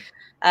it.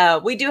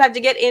 We do have to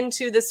get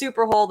into the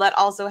SuperHole that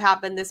also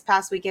happened this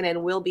past weekend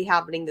and will be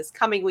happening this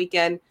coming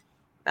weekend.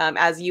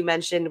 As you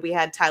mentioned, we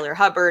had Tyler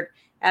Hubbard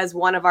as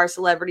one of our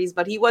celebrities,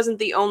 but he wasn't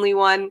the only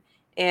one.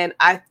 And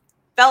I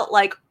felt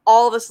like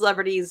all the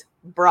celebrities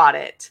brought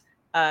it.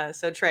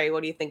 So Trey,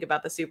 what do you think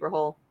about the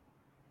SuperHole?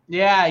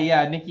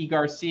 Yeah. Nikki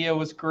Garcia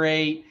was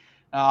great.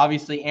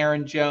 Obviously,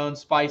 Aaron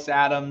Jones, Spice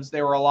Adams,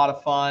 they were a lot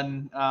of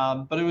fun.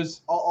 But it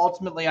was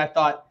ultimately, I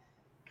thought,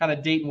 kind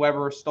of Dayton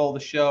Weber stole the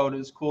show. It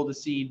was cool to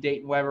see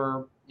Dayton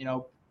Weber,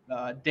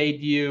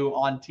 debut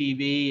on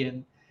TV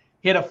and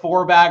hit a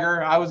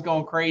 4-bagger. I was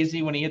going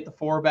crazy when he hit the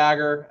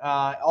 4-bagger.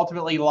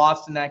 Ultimately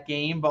lost in that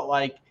game, but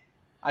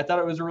I thought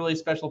it was a really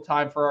special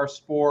time for our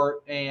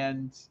sport.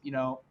 And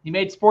he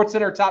made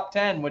SportsCenter top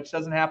 10, which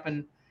doesn't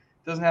happen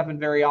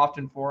very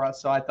often for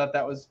us. So I thought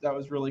that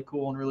was really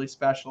cool and really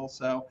special.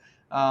 So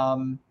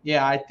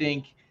I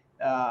think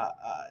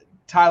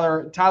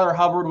Tyler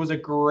Hubbard was a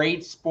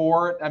great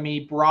sport. I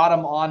mean, he brought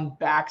him on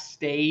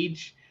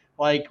backstage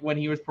when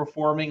he was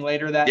performing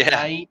later that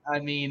night. I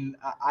mean,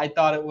 I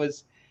thought it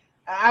was.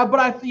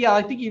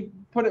 I think you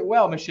put it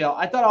well, Michelle.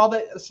 I thought all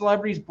the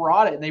celebrities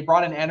brought it, and they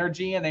brought an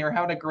energy, and they were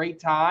having a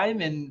great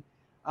time. And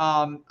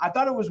I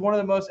thought it was one of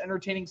the most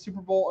entertaining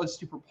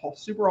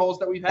SuperHoles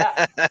that we've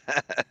had.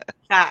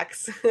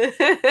 Facts.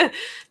 But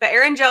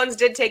Aaron Jones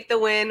did take the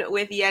win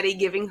with Yeti,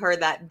 giving her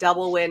that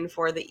double win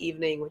for the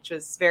evening, which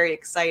was very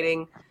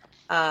exciting.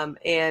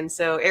 And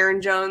so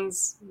Aaron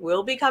Jones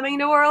will be coming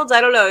to Worlds.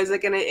 I don't know. Is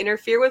it going to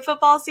interfere with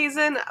football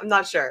season? I'm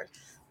not sure.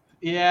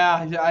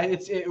 Yeah,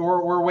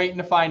 we're waiting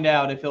to find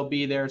out if he'll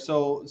be there.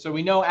 So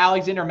we know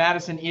Alexander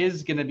Madison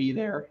is going to be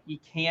there. He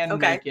can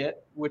make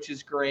it, which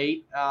is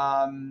great.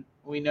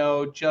 We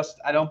know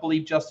I don't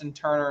believe Justin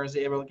Turner is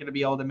going to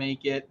be able to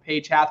make it.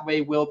 Paige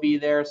Hathaway will be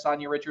there.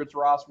 Sonia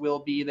Richards-Ross will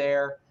be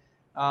there.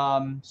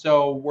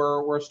 So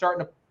we're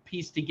starting to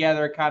piece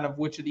together kind of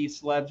which of these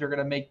celebs are going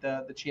to make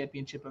the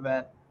championship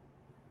event.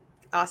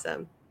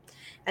 Awesome.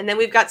 And then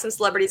we've got some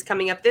celebrities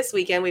coming up this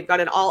weekend. We've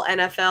got an all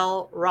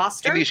NFL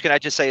roster. Meesh, can I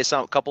just say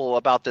a couple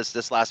about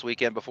this last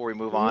weekend before we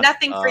move on?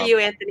 Nothing for you,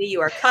 Anthony.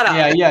 You are cut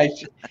off. Yeah.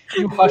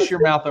 You hush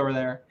your mouth over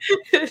there.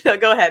 No,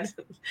 go ahead.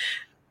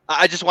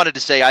 I just wanted to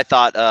say, I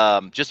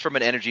thought, just from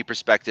an energy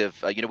perspective,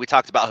 we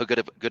talked about how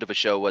good of a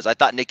show was. I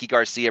thought Nikki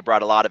Garcia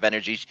brought a lot of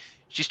energy.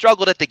 She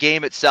struggled at the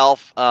game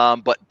itself,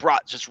 but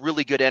brought just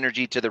really good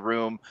energy to the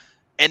room.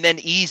 And then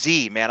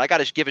EZ, man, I got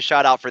to give a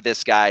shout out for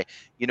this guy.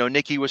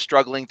 Nikki was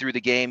struggling through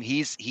the game.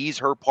 He's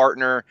her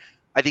partner.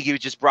 I think he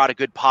just brought a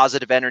good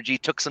positive energy,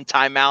 took some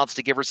timeouts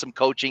to give her some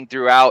coaching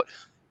throughout.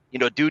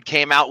 Dude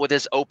came out with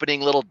his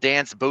opening little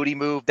dance booty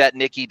move that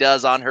Nikki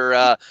does on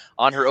her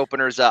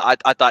openers.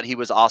 I thought he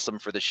was awesome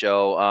for the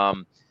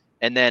show.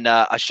 And then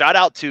a shout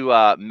out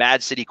to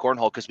Mad City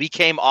Cornhole, because we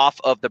came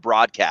off of the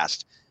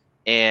broadcast,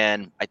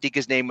 and I think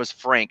his name was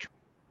Frank.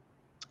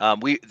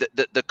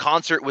 The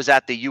concert was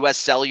at the U.S.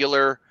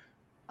 Cellular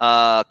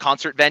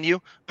concert venue.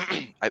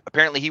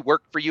 Apparently he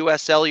worked for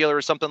U.S. Cellular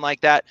or something like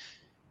that.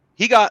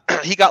 He got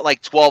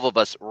like 12 of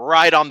us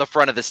right on the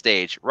front of the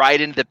stage, right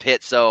into the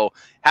pit. So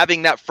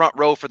having that front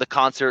row for the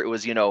concert, it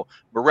was,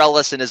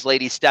 Morellis and his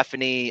lady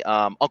Stephanie,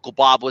 Uncle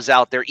Bob was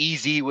out there,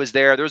 EZ was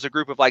there. There was a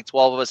group of like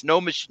 12 of us.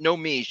 No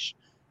Meesh.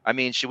 I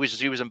mean, she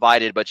was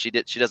invited, but she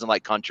doesn't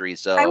like country.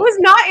 So I was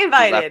not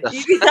invited.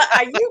 You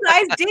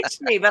guys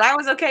ditched me, but I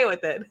was okay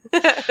with it.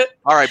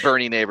 All right,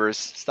 Bernie neighbors,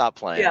 stop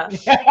playing. Yeah,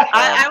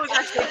 I was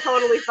actually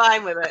totally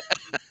fine with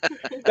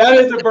it. That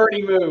is a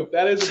Bernie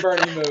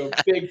move.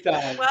 Big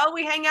time. Well,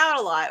 we hang out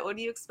a lot. What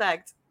do you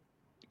expect?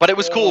 But it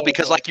was cool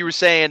because, like you were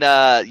saying,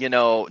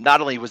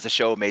 not only was the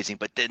show amazing,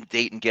 but then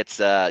Dayton gets,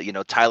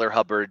 Tyler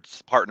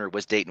Hubbard's partner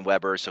was Dayton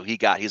Weber. So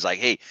he's like,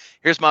 hey,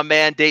 here's my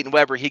man, Dayton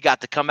Weber. He got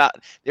to come out.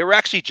 They were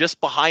actually just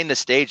behind the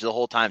stage the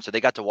whole time. So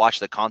they got to watch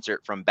the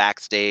concert from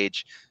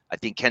backstage. I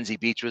think Kenzie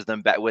Beach was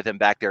with him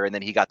back there. And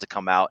then he got to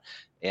come out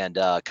and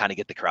kind of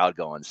get the crowd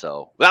going.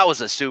 So that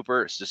was a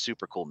super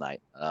cool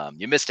night.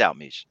 You missed out,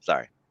 Meesh.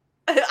 Sorry.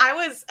 I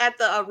was at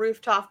the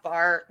rooftop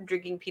bar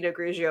drinking Pinot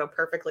Grigio,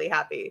 perfectly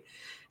happy,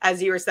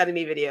 as you were sending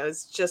me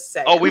videos. Just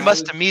saying. Oh, we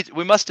must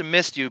have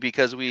missed you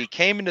because we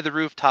came into the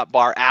rooftop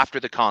bar after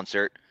the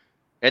concert,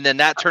 and then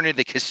that turned into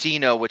the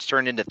casino, which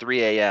turned into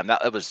 3 a.m.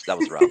 That was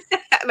rough.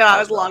 No, I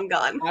was long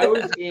gone. I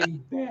was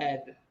in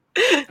bed.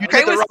 You did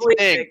the right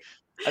thing.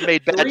 I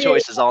made bad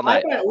choices all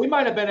night. We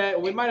might have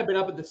been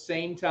up at the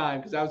same time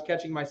because I was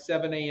catching my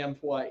 7 a.m.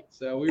 flight,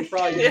 so we were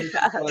probably missing each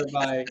other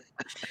by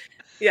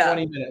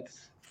 20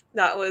 minutes.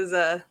 That was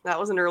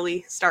an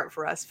early start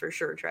for us for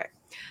sure, Trey.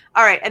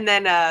 All right, and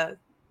then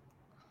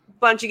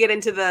why don't you get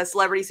into the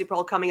Celebrity Super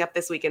Bowl coming up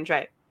this weekend,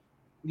 Trey?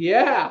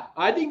 Yeah,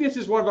 I think this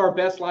is one of our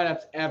best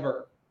lineups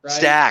ever. Right?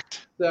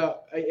 Stacked. So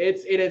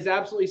it is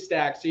absolutely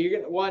stacked. So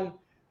you're gonna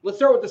let's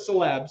start with the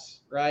celebs,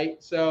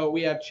 right? So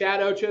we have Chad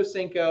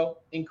Ochocinco,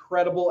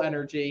 incredible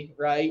energy,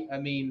 right? I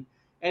mean,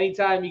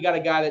 anytime you got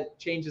a guy that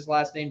changed his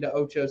last name to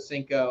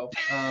Ochocinco,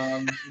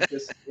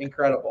 just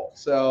incredible.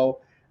 So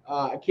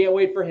I can't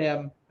wait for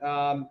him.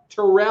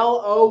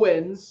 Terrell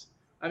Owens,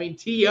 I mean,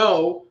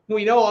 T.O.,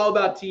 we know all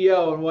about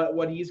T.O. and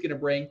what he's going to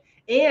bring.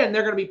 And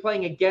they're going to be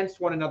playing against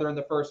one another in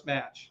the first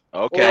match.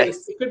 Okay. Or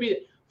it could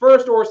be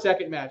first or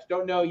second match.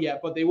 Don't know yet,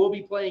 but they will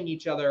be playing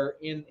each other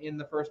in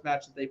the first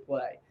match that they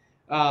play.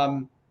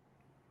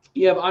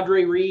 You have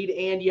Andre Reed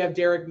and you have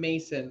Derek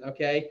Mason,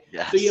 okay?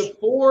 Yes. So you have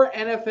 4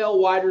 NFL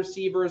wide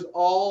receivers,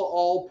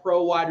 all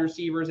pro wide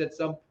receivers at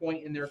some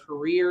point in their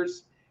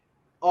careers.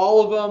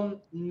 All of them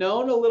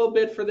known a little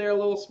bit for their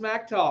little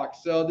smack talk.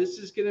 So this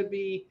is gonna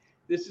be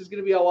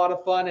a lot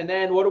of fun. And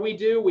then what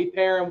do? We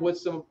pair them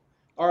with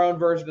our own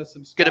version of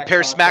some smack talk. Gonna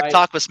pair smack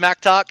talk with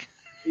smack talk?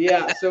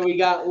 Yeah, so we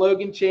got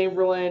Logan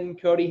Chamberlain,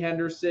 Cody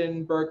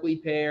Henderson, Berkeley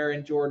Pear,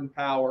 and Jordan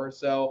Power.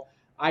 So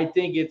I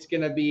think it's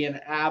gonna be an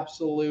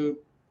absolute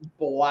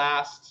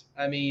blast.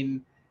 I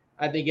mean,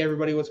 I think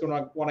everybody was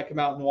gonna want to come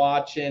out and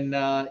watch, and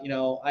I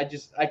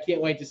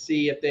can't wait to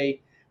see if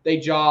they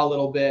jaw a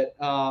little bit.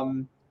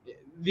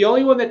 The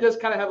only one that does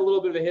kind of have a little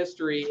bit of a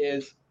history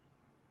is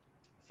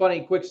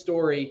quick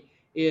story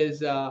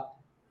is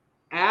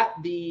at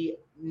the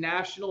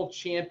national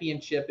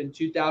championship in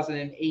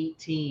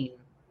 2018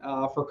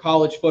 for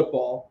college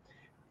football,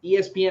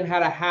 ESPN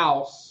had a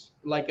house,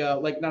 not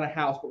a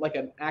house, but like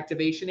an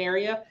activation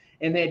area,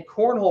 and they had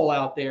cornhole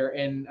out there,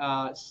 and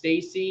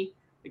Stacy,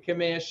 the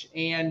commish,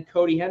 and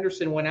Cody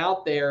Henderson went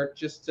out there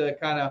just to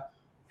kind of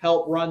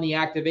help run the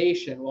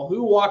activation. Well,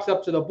 who walks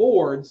up to the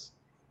boards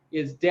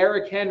is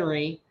Derrick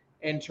Henry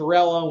and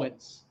Terrell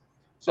Owens.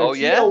 So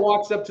T.O.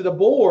 walks up to the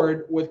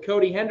board with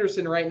Cody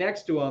Henderson right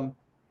next to him.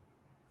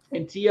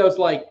 And T.O.'s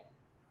like,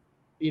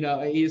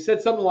 he said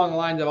something along the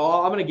lines of,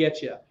 I'm going to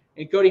get you.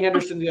 And Cody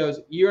Henderson goes,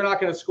 you're not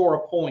going to score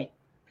a point.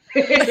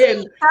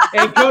 and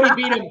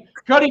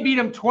Cody beat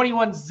him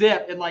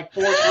 21-0 in like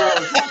 4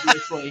 throws,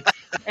 obviously.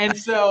 And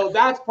so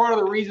that's part of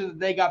the reason that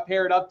they got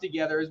paired up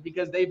together is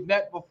because they've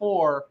met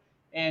before,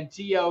 and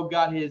T.O.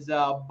 got his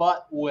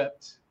butt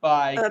whipped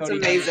by That's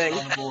Cody amazing.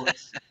 on the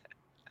boards.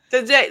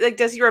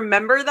 Does he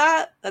remember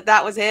that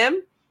was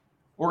him?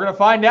 We're gonna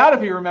find out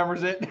if he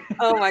remembers it.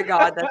 Oh my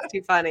God, that's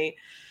too funny.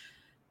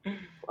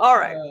 All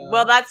right,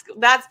 well that's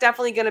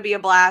definitely going to be a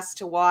blast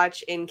to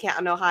watch in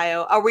Canton,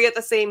 Ohio. Are we at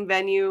the same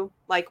venue?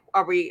 Like,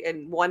 are we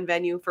in one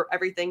venue for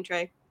everything,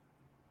 Trey?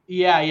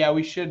 Yeah,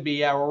 we should be.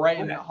 Yeah, we're right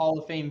in that Hall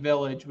of Fame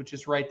Village, which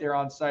is right there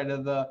on site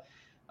of the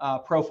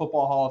Pro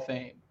Football Hall of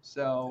Fame.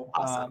 So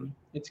awesome.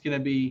 It's gonna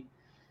be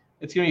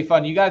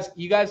fun. You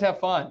guys have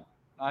fun.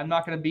 I'm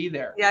not going to be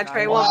there. Yeah,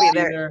 Trey won't be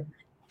there.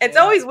 It's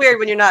always weird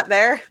when you're not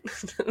there.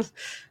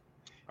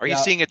 Are you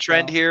seeing a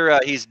trend here?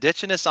 He's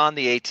ditching us on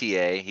the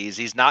ATA.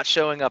 He's not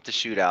showing up to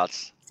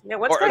shootouts. Yeah,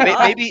 what's going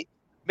on?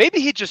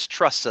 Maybe he just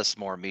trusts us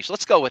more, Meesh.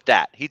 Let's go with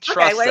that. He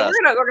trusts us.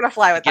 We're gonna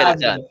fly with that. Get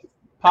it done.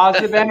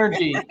 Positive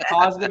energy.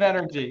 Positive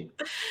energy.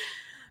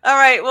 All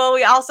right. Well,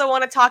 we also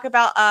want to talk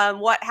about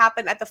what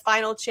happened at the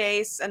final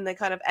chase and the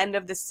kind of end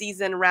of the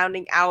season,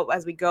 rounding out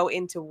as we go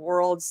into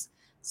Worlds.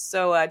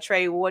 So,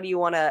 Trey, what do you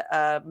want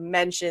to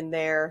mention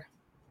there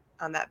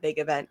on that big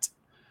event?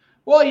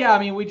 Well, yeah, I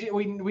mean, we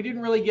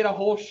didn't really get a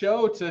whole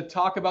show to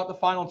talk about the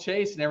final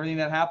chase and everything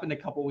that happened a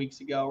couple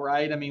weeks ago,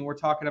 right? I mean, we're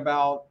talking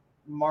about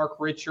Mark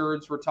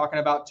Richards. We're talking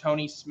about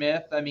Tony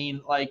Smith. I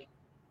mean, like,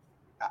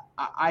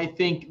 I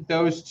think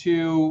those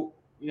two,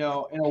 in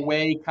a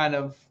way kind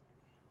of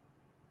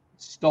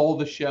stole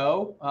the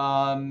show.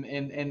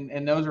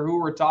 And those are who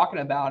we're talking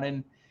about.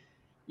 And,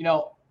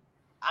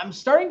 I'm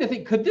starting to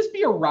think, could this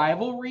be a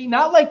rivalry?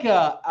 Not like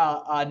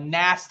a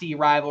nasty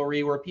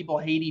rivalry where people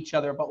hate each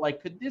other, but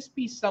like, could this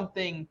be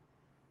something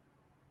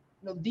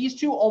these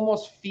two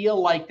almost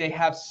feel like they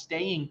have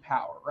staying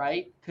power,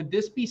 right? Could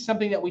this be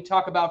something that we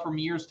talk about from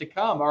years to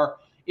come? Or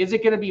is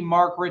it going to be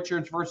Mark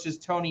Richards versus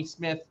Tony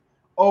Smith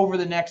over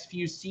the next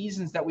few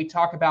seasons that we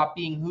talk about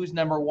being who's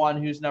number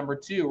one, who's number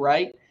two,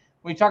 right?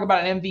 When we talk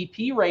about an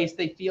MVP race,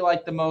 they feel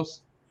like the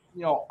most,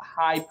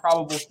 high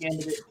probable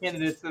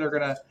candidates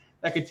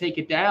that could take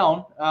it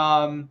down.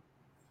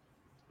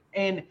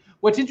 And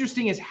what's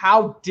interesting is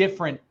how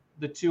different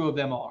the two of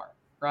them are,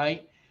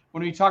 right?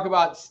 When we talk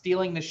about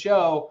stealing the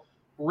show,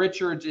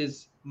 Richards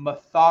is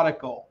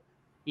methodical.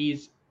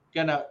 He's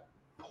going to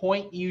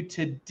point you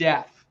to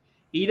death.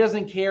 He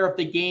doesn't care if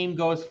the game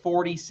goes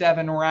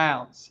 47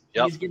 rounds.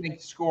 Yep. He's going to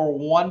score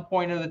 1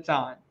 point at a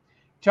time.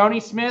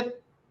 Tony Smith,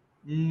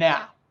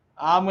 nah.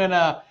 I want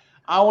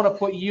to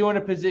put you in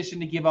a position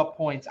to give up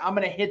points. I'm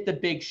going to hit the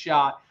big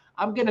shot.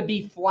 I'm going to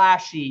be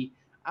flashy.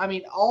 I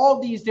mean, all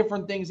these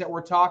different things that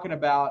we're talking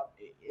about,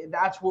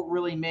 that's what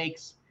really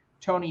makes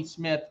Tony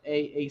Smith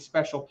a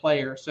special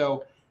player.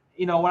 So,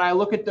 when I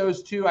look at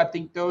those two, I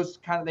think they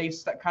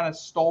kind of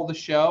stole the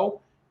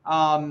show.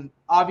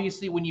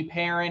 Obviously, when you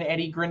pair in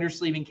Eddie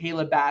Grindersleeve and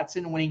Caleb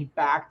Batson winning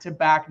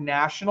back-to-back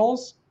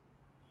nationals,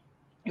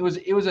 it was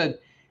an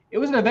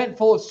event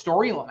full of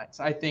storylines,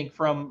 I think,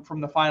 from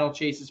the Final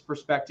Chase's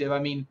perspective. I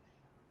mean,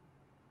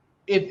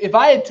 if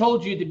I had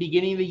told you at the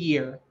beginning of the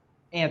year,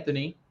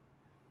 Anthony,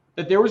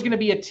 that there was going to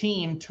be a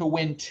team to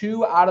win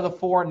 2 out of the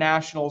 4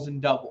 nationals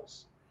in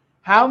doubles,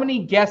 how many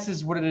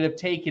guesses would it have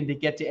taken to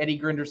get to Eddie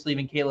Grindersleeve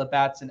and Caleb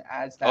Batson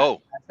as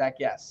that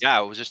guess? Yeah,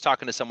 I was just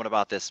talking to someone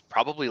about this.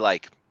 Probably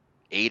like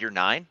 8 or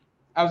 9.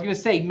 I was going to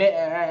say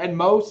at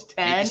most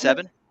 10. Maybe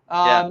 7.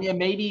 Yeah,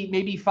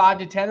 maybe 5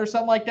 to 10 or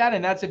something like that.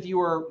 And that's if you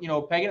were,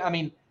 pegging. I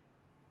mean,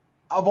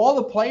 of all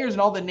the players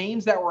and all the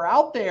names that were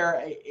out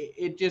there,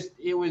 it's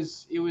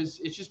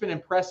just been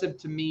impressive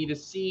to me to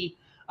see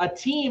a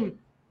team.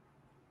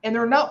 And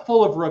they're not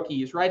full of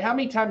rookies, right? How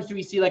many times do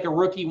we see like a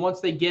rookie once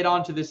they get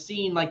onto the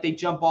scene, like they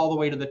jump all the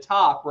way to the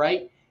top,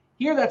 right?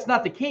 Here, that's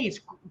not the case.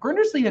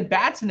 Grindersleeve and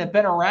Batson have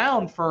been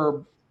around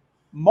for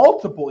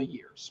multiple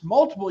years,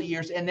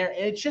 and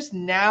it's just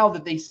now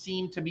that they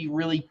seem to be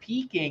really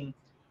peaking,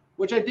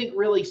 which I think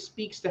really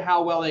speaks to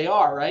how well they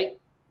are, right?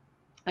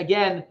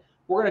 Again,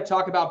 we're going to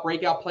talk about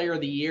Breakout Player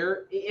of the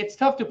Year. It's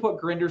tough to put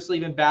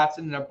Grindersleeve and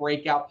Batson in a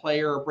Breakout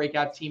Player or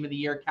Breakout Team of the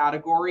Year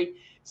category,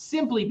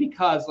 simply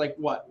because,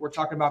 we're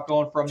talking about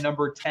going from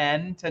number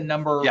 10 to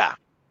number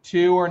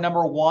 2 or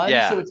number 1.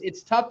 Yeah. So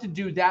it's tough to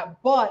do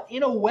that. But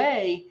in a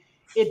way,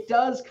 it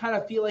does kind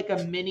of feel like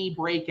a mini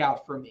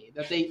breakout for me,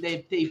 that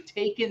they've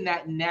taken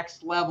that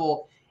next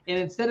level. And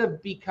instead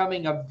of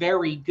becoming a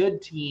very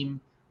good team,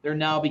 they're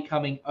now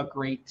becoming a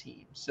great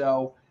team.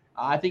 So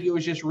I think it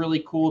was just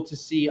really cool to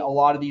see a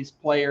lot of these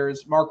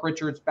players. Mark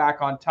Richards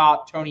back on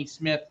top, Tony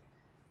Smith,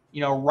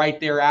 right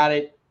there at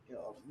it.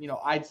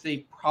 I'd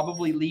say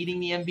probably leading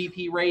the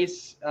MVP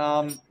race.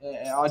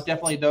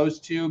 Definitely those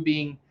two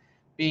being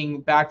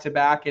back to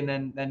back, and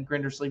then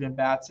Grindersleeve and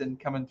Batson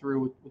coming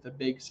through with a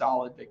big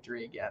solid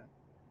victory again.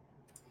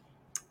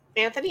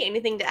 Anthony,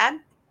 anything to add?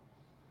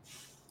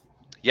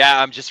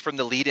 Yeah, just from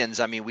the lead-ins.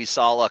 I mean, we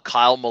saw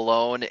Kyle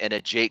Malone and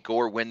a Jake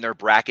Gore win their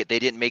bracket. They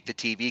didn't make the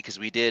TV because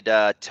we did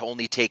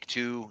only take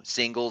 2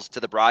 singles to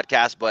the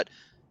broadcast, but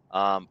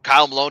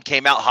Kyle Malone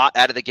came out hot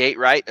out of the gate,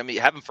 right? I mean,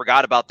 you haven't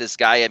forgot about this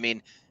guy. I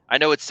mean, I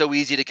know it's so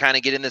easy to kind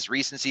of get in this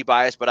recency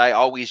bias, but I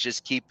always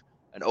just keep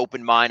an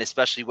open mind,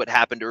 especially what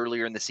happened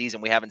earlier in the season.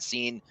 We haven't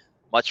seen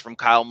much from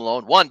Kyle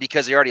Malone. One,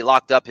 because he already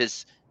locked up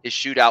his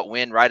shootout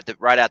win right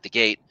out the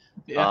gate.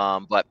 Yeah.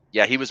 But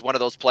yeah, he was one of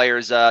those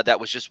players that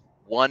was just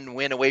one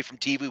win away from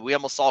TV. We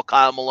almost saw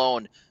Kyle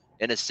Malone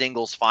in a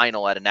singles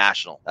final at a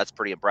national. That's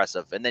pretty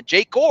impressive. And then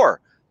Jake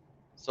Gore.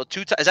 So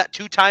is that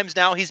 2 times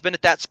now he's been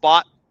at that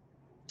spot?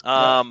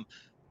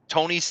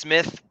 Tony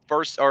Smith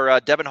first, or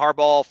Devin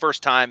Harbaugh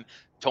first time.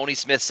 Tony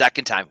Smith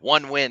second time.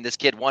 1 win. This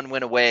kid 1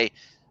 win away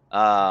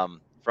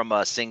from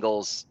a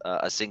singles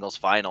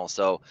final.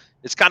 So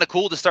it's kind of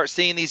cool to start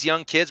seeing these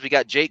young kids. We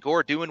got Jake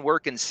Gore doing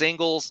work in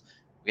singles.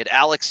 We had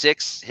Alex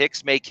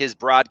Hicks make his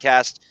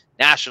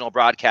national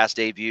broadcast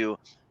debut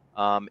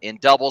in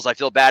doubles. I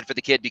feel bad for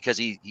the kid because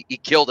he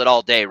killed it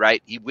all day,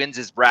 right? He wins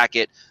his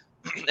bracket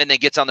and then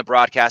gets on the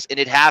broadcast, and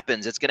it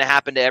happens. It's going to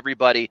happen to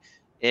everybody.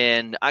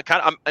 And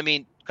kind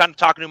of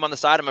talking to him on the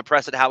side, I'm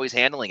impressed at how he's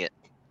handling it,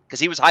 because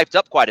he was hyped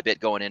up quite a bit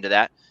going into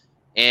that,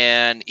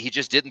 and he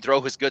just didn't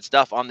throw his good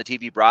stuff on the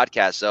TV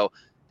broadcast. So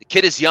the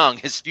kid is young.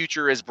 His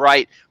future is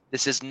bright.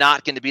 This is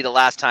not going to be the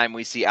last time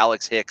we see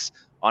Alex Hicks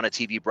on a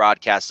TV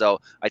broadcast. So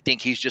I think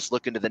he's just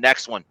looking to the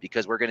next one,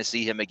 because we're going to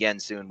see him again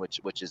soon,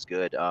 which is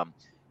good.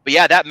 But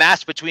yeah, that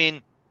match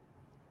between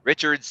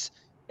Richards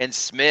and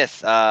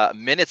Smith,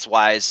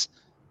 minutes-wise,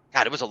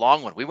 God, it was a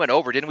long one. We went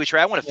over, didn't we,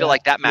 Trey? I want to feel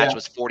like that match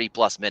was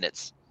 40-plus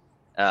minutes.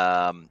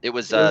 It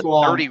was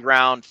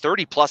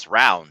 30-plus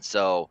rounds.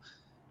 So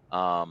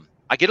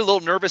I get a little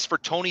nervous for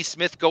Tony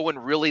Smith going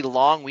really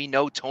long. We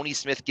know Tony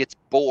Smith gets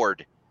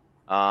bored.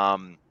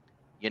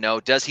 You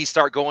know, does he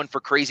start going for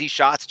crazy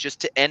shots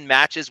just to end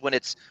matches when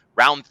it's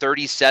round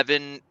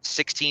 37,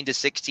 16 to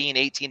 16,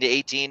 18 to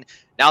 18?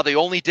 Now, the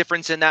only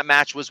difference in that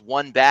match was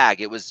one bag.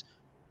 It was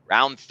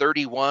round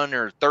 31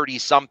 or 30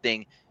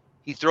 something.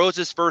 He throws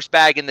his first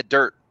bag in the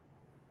dirt.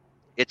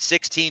 It's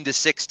 16 to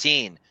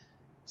 16.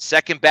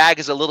 Second bag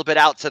is a little bit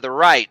out to the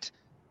right.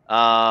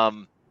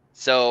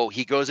 So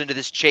he goes into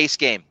this chase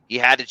game. He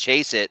had to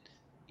chase it,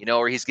 you know,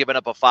 or he's given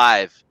up a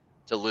 5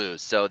 to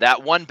lose. So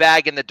that one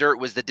bag in the dirt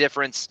was the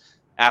difference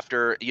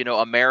after, you know,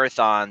 a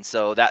marathon.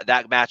 So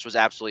that match was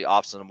absolutely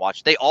awesome to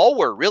watch. They all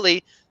were,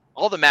 really.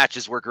 All the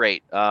matches were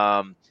great.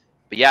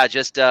 But yeah,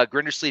 just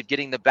Grindersleeve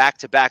getting the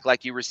back-to-back,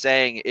 like you were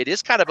saying, it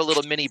is kind of a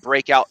little mini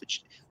breakout,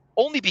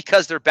 only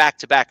because they're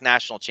back-to-back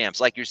national champs.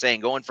 Like you're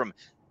saying, going from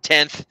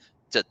 10th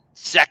to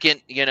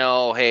 2nd, you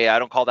know, hey, I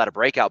don't call that a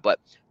breakout, but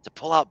to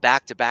pull out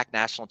back-to-back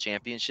national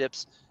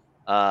championships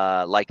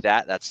like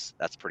that's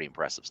pretty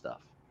impressive stuff.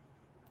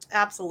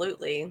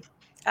 Absolutely.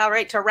 All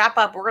right, to wrap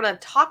up, we're going to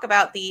talk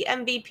about the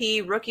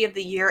MVP, Rookie of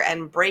the Year,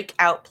 and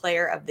Breakout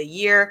Player of the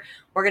Year.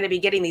 We're going to be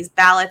getting these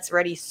ballots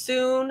ready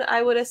soon,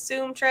 I would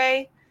assume,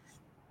 Trey.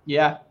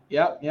 Yeah.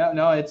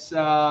 No, it's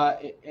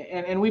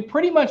and we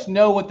pretty much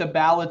know what the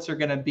ballots are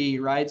going to be,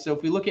 right? So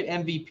if we look at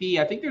MVP,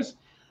 I think there's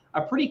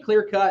a pretty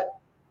clear-cut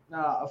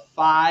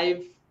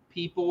 5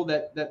 people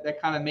that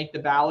kind of make the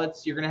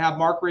ballots. You're going to have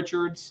Mark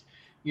Richards,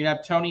 you're going to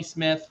have Tony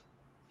Smith,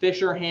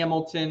 Fisher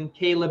Hamilton,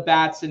 Caleb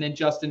Batson, and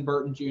Justin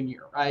Burton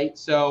Jr., right?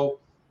 So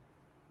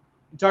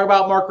you talk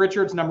about Mark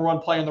Richards,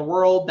 #1 player in the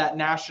world, that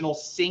national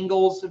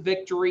singles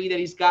victory that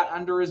he's got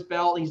under his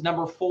belt. He's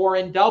 #4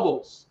 in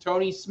doubles.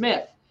 Tony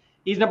Smith,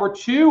 he's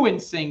 #2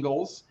 in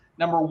singles,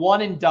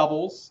 #1 in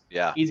doubles.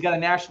 Yeah. He's got a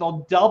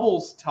national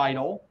doubles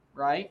title,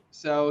 right?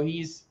 So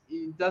he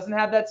doesn't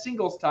have that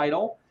singles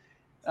title.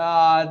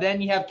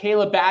 Then you have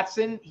Caleb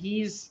Batson.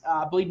 He's,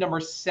 I believe,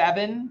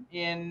 #7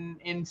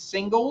 in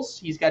singles.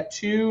 He's got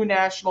 2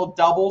 national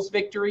doubles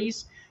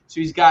victories.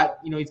 So he's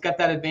got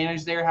that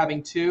advantage there,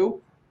 having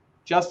 2.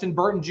 Justin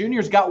Burton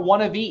Jr.'s got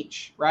 1 of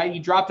each, right? He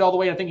dropped all the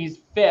way. I think he's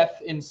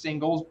 5th in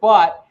singles,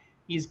 but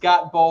he's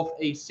got both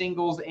a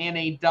singles and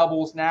a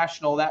doubles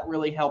national. That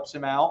really helps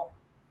him out.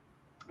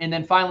 And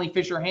then finally,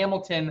 Fisher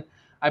Hamilton,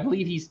 I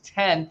believe he's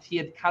 10th. He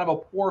had kind of a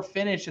poor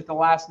finish at the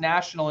last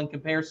national in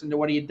comparison to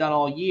what he had done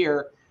all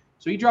year.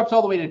 So he drops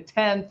all the way to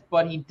 10th,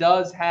 but he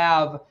does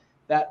have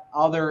that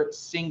other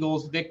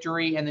singles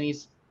victory, and then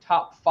he's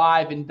top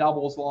 5 in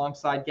doubles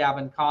alongside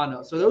Gavin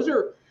Cano. So those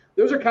are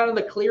kind of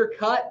the clear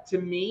cut to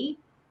me.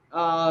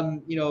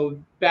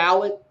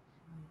 Ballot,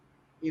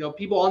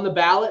 people on the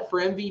ballot for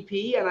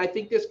MVP, and I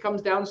think this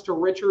comes down to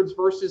Richards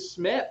versus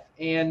Smith.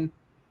 And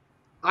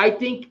I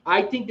think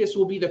this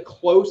will be the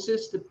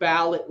closest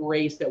ballot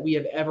race that we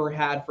have ever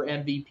had for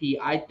MVP.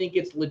 I think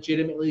it's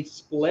legitimately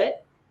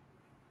split.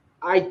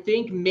 I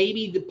think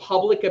maybe the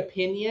public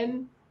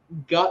opinion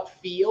gut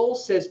feel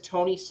says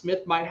Tony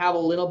Smith might have a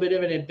little bit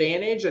of an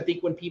advantage. I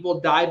think when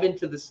people dive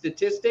into the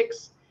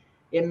statistics,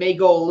 it may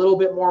go a little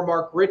bit more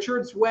Mark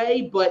Richards'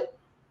 way, but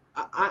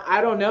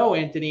I don't know,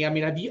 Anthony. I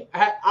mean,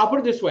 I'll put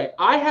it this way.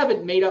 I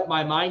haven't made up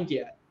my mind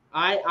yet.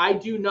 I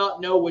do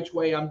not know which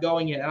way I'm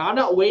going in, and I'm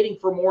not waiting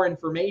for more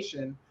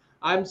information.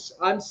 I'm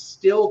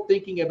still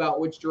thinking about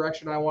which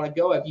direction I want to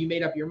go. Have you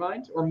made up your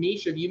mind? Or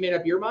Meesh, have you made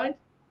up your mind?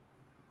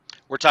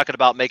 We're talking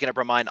about making up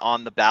our mind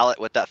on the ballot,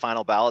 what that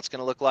final ballot's going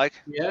to look like.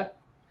 Yeah.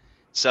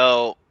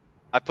 So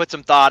I put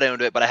some thought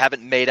into it, but I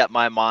haven't made up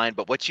my mind.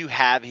 But what you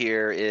have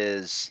here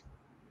is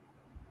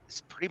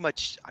pretty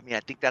much, I mean,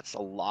 I think that's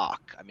a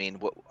lock. I mean,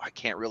 I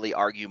can't really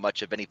argue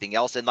much of anything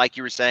else. And like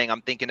you were saying,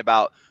 I'm thinking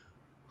about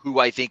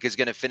who I think is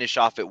going to finish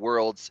off at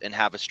Worlds and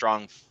have a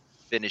strong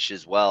finish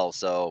as well.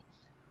 So,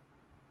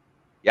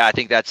 yeah, I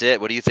think that's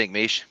it. What do you think,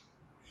 Meesh?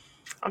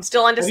 I'm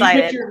still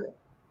undecided.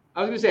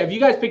 I was going to say, have you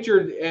guys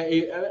pictured,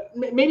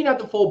 maybe not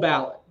the full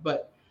ballot,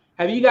 but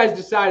have you guys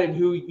decided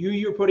who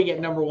you're putting at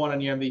 #1 on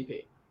your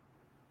MVP?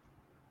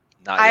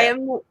 Not I yet.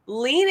 am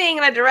leaning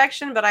in a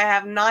direction, but I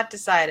have not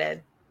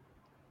decided.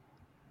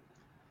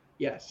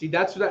 Yeah, see,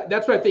 that's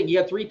what I think. You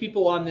got 3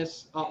 people on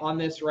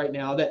this right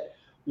now that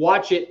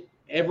watch it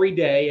every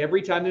day,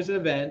 every time there's an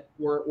event.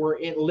 We're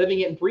living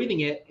it and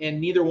breathing it,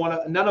 and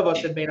none of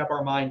us have made up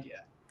our mind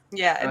yet.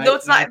 Yeah, right? though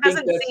it's not. And It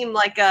doesn't seem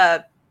like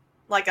a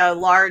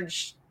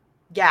large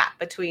gap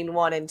between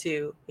 1 and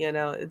 2. You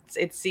know,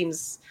 it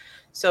seems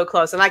so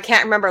close, and I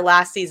can't remember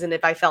last season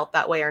if I felt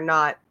that way or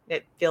not.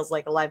 It feels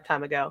like a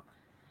lifetime ago.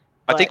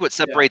 I think what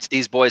separates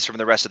these boys from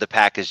the rest of the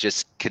pack is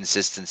just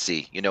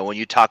consistency. You know, when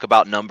you talk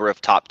about number of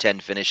top 10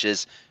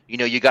 finishes, you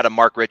know, you got a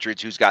Mark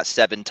Richards who's got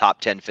 7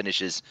 top 10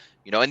 finishes,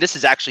 you know, and this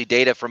is actually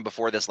data from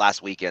before this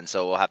last weekend.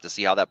 So we'll have to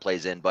see how that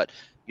plays in. But,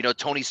 you know,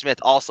 Tony Smith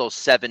also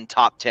 7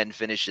 top 10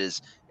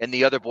 finishes, and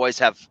the other boys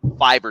have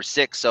 5 or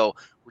 6. So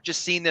we're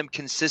just seeing them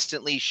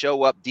consistently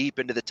show up deep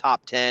into the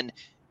top 10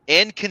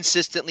 and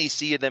consistently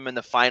see them in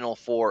the final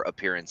 4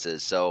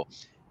 appearances. So,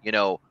 you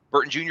know,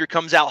 Burton Jr.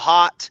 comes out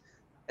hot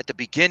at the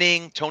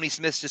beginning. Tony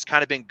Smith's just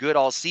kind of been good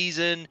all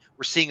season.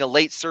 We're seeing a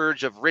late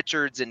surge of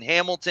Richards and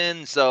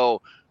Hamilton.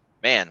 So,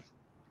 man,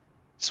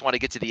 just want to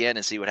get to the end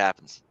and see what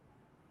happens.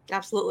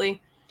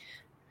 Absolutely.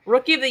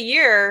 Rookie of the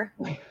year,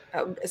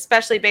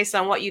 especially based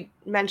on what you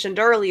mentioned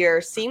earlier,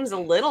 seems a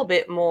little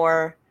bit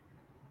more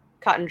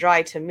cut and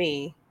dry to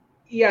me.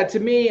 Yeah, to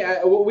me,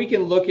 we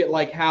can look at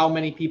like how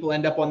many people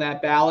end up on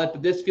that ballot,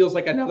 but this feels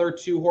like another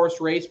 2-horse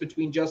race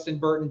between Justin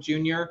Burton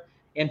Jr.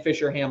 and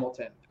Fisher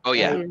Hamilton. Oh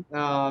yeah,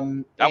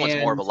 right? That one's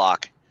more of a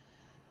lock.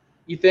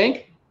 You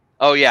think?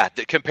 Oh yeah,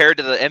 compared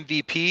to the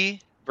MVP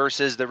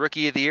versus the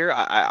Rookie of the Year,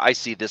 I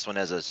see this one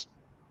as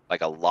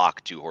a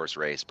lock 2-horse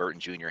race.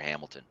 Burton Jr.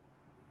 Hamilton.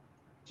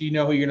 Do you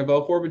know who you're going to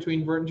vote for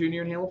between Burton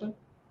Jr. and Hamilton?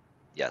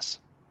 Yes.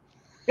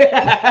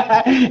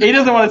 He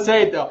doesn't want to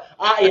say it though.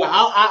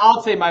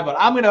 I'll say my vote.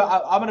 I'm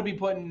gonna be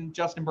putting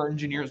Justin Burton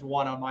Jr. as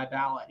 1 on my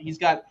ballot. He's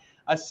got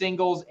a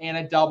singles and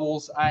a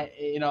doubles.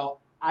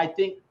 I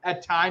think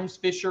at times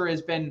Fisher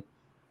has been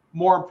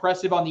more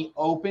impressive on the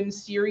Open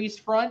Series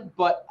front,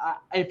 but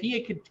if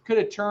he could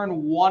have turned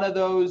one of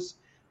those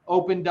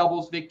Open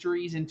doubles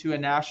victories into a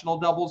national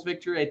doubles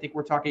victory, I think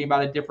we're talking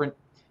about a different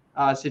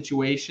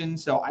situation.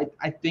 So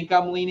I think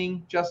I'm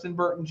leaning Justin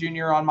Burton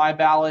Jr. on my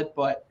ballot,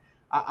 but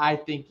I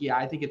think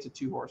it's a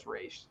 2-horse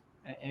race.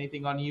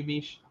 Anything on you,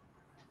 Meesh?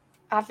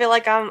 I feel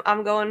like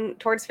I'm going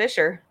towards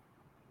Fisher.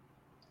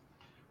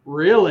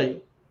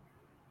 Really?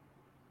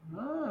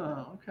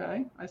 Oh,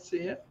 okay. I see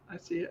it.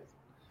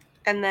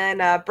 And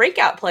then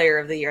Breakout Player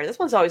of the Year. This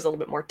one's always a little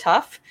bit more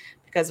tough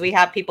because we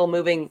have people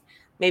moving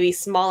maybe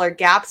smaller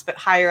gaps but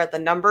higher at the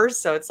numbers.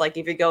 So it's like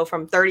if you go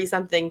from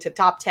 30-something to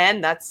top 10,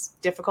 that's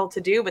difficult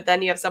to do. But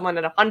then you have someone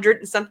at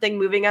 100-something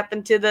moving up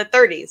into the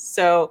 30s.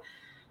 So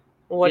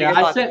what are your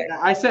thoughts there?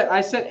 I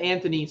sent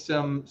Anthony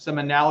some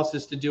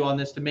analysis to do on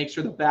this to make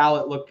sure the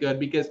ballot looked good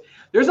because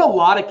there's a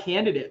lot of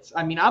candidates.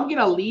 I mean, I'm going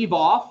to leave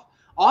off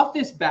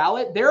this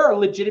ballot. There are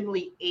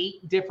legitimately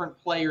 8 different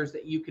players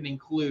that you can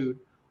include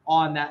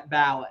on that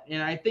ballot.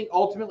 And I think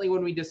ultimately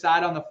when we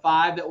decide on the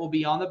 5 that will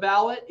be on the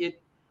ballot,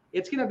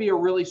 it's going to be a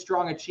really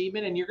strong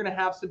achievement, and you're going to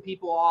have some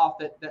people off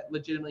that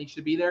legitimately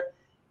should be there.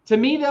 To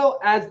me, though,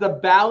 as the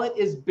ballot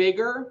is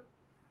bigger,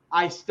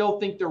 I still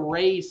think the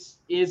race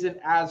isn't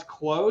as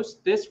close.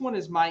 This one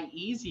is my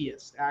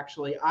easiest,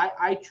 actually.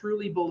 I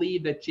truly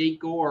believe that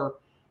Jake Gore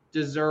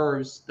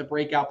deserves the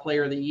Breakout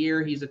Player of the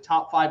Year. He's a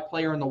top 5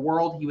 player in the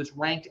world. He was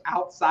ranked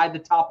outside the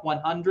top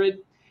 100.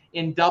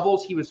 In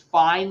doubles, he was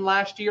fine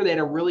last year. They had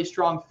a really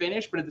strong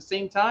finish, but at the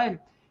same time,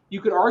 you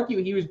could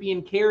argue he was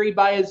being carried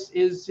by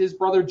his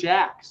brother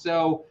Jack.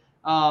 So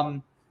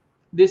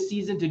this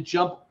season to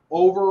jump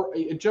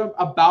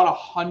about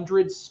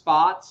 100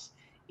 spots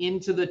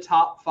into the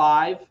top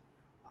 5,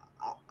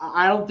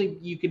 I don't think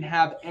you can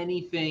have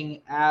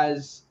anything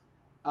as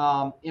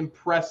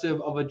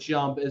impressive of a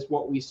jump as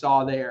what we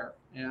saw there.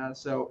 Yeah.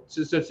 So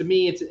to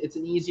me, it's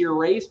an easier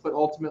race, but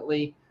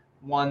ultimately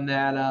one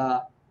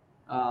that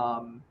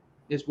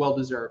is well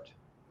deserved.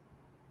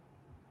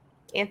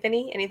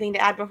 Anthony, anything to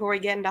add before we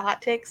get into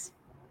hot takes?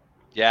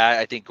 Yeah,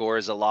 I think Gore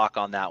is a lock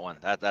on that one.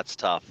 That's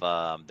tough.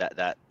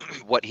 That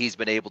what he's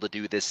been able to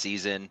do this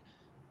season,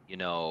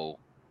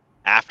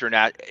 after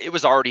it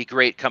was already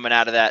great coming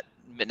out of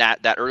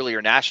that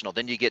earlier national.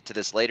 Then you get to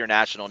this later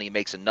national, and he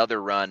makes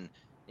another run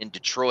in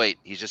Detroit.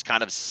 He's just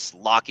kind of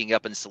locking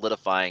up and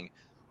solidifying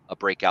a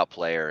breakout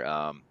player,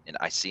 and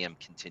I see him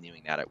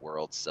continuing that at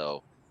Worlds.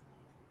 So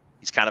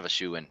he's kind of a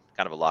shoo-in,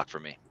 kind of a lock for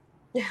me.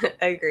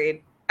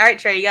 Agreed. All right,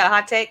 Trey, you got a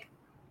hot take?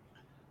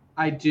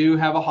 I do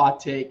have a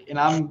hot take, and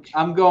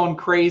I'm going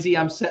crazy.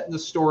 I'm setting the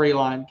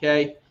storyline,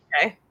 okay?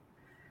 Okay.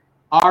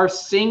 Our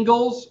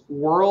singles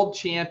world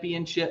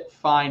championship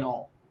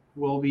final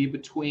will be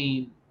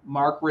between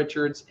Mark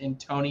Richards and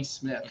Tony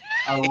Smith,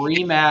 a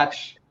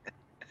rematch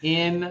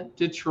in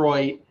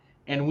Detroit,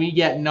 and we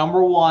get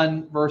number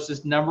 1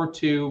 versus number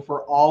 2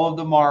 for all of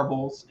the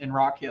marbles in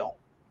Rock Hill.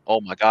 Oh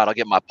my God, I'll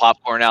get my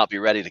popcorn out, be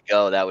ready to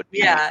go. That would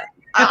be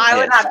I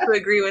would have to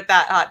agree with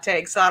that hot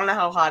take, so I don't know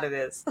how hot it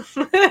is.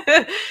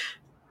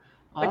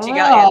 What you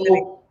got,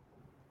 Anthony?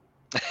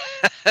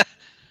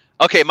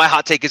 Okay, my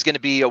hot take is going to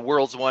be a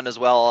Worlds one as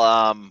well.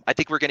 I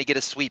think we're going to get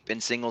a sweep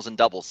in singles and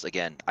doubles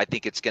again. I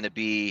think it's going to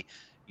be,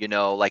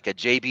 like a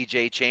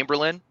JBJ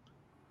Chamberlain,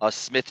 a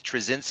Smith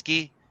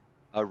Trzynski,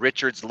 a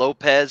Richards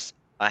Lopez,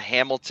 a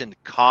Hamilton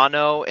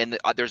Kano, and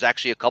there's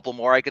actually a couple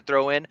more I could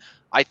throw in.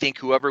 I think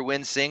whoever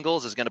wins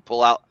singles is going to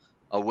pull out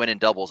a win in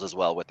doubles as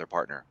well with their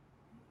partner.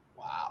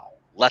 Wow.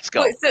 Let's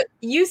go. Wait, so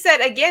you said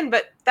again,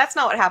 but that's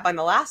not what happened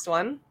the last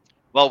one.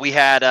 Well, we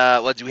had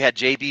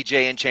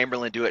JBJ and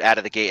Chamberlain do it out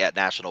of the gate at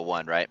National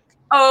 1, right?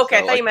 Oh, okay.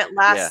 So, I thought you meant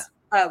last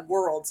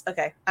Worlds.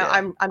 Okay.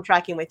 Yeah. I'm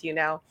tracking with you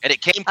now. And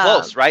it came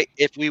close, right?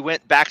 If we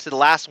went back to the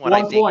last one,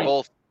 I think point.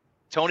 both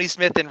Tony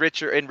Smith and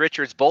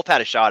Richards both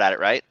had a shot at it,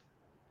 right?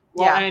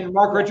 Well, and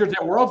Mark Richards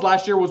at Worlds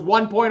last year was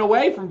 1 point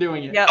away from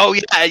doing it. Yep. Oh,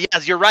 yeah.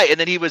 Yes, you're right. And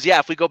then he was,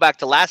 if we go back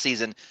to last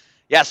season,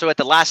 so at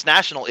the last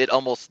National, it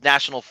almost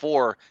National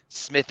 4,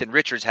 Smith and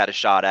Richards had a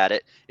shot at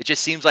it. It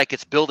just seems like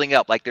it's building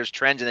up, like there's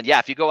trends. And then,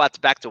 if you go out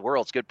back to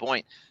Worlds, good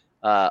point,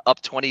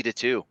 up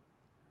 20-2.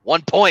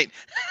 1 point.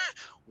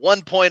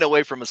 1 point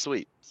away from a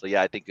sweep. So,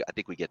 I think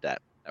we get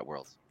that at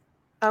Worlds.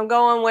 I'm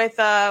going with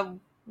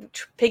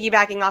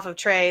piggybacking off of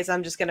Trey's.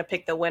 I'm just going to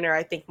pick the winner.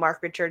 I think Mark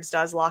Richards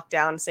does lock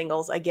down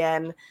singles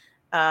again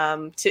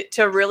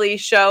to really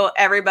show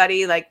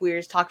everybody, like we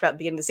were talking about at the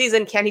beginning of the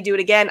season. Can he do it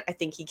again? I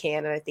think he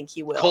can, and I think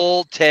he will.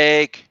 Cold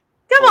take.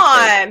 Come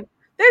on.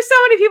 There's so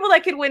many people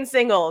that could win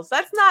singles.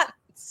 That's not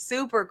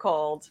super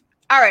cold.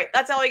 All right.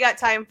 That's all we got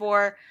time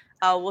for.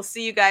 We'll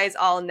see you guys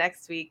all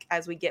next week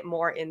as we get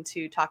more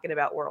into talking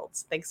about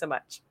Worlds. Thanks so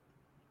much.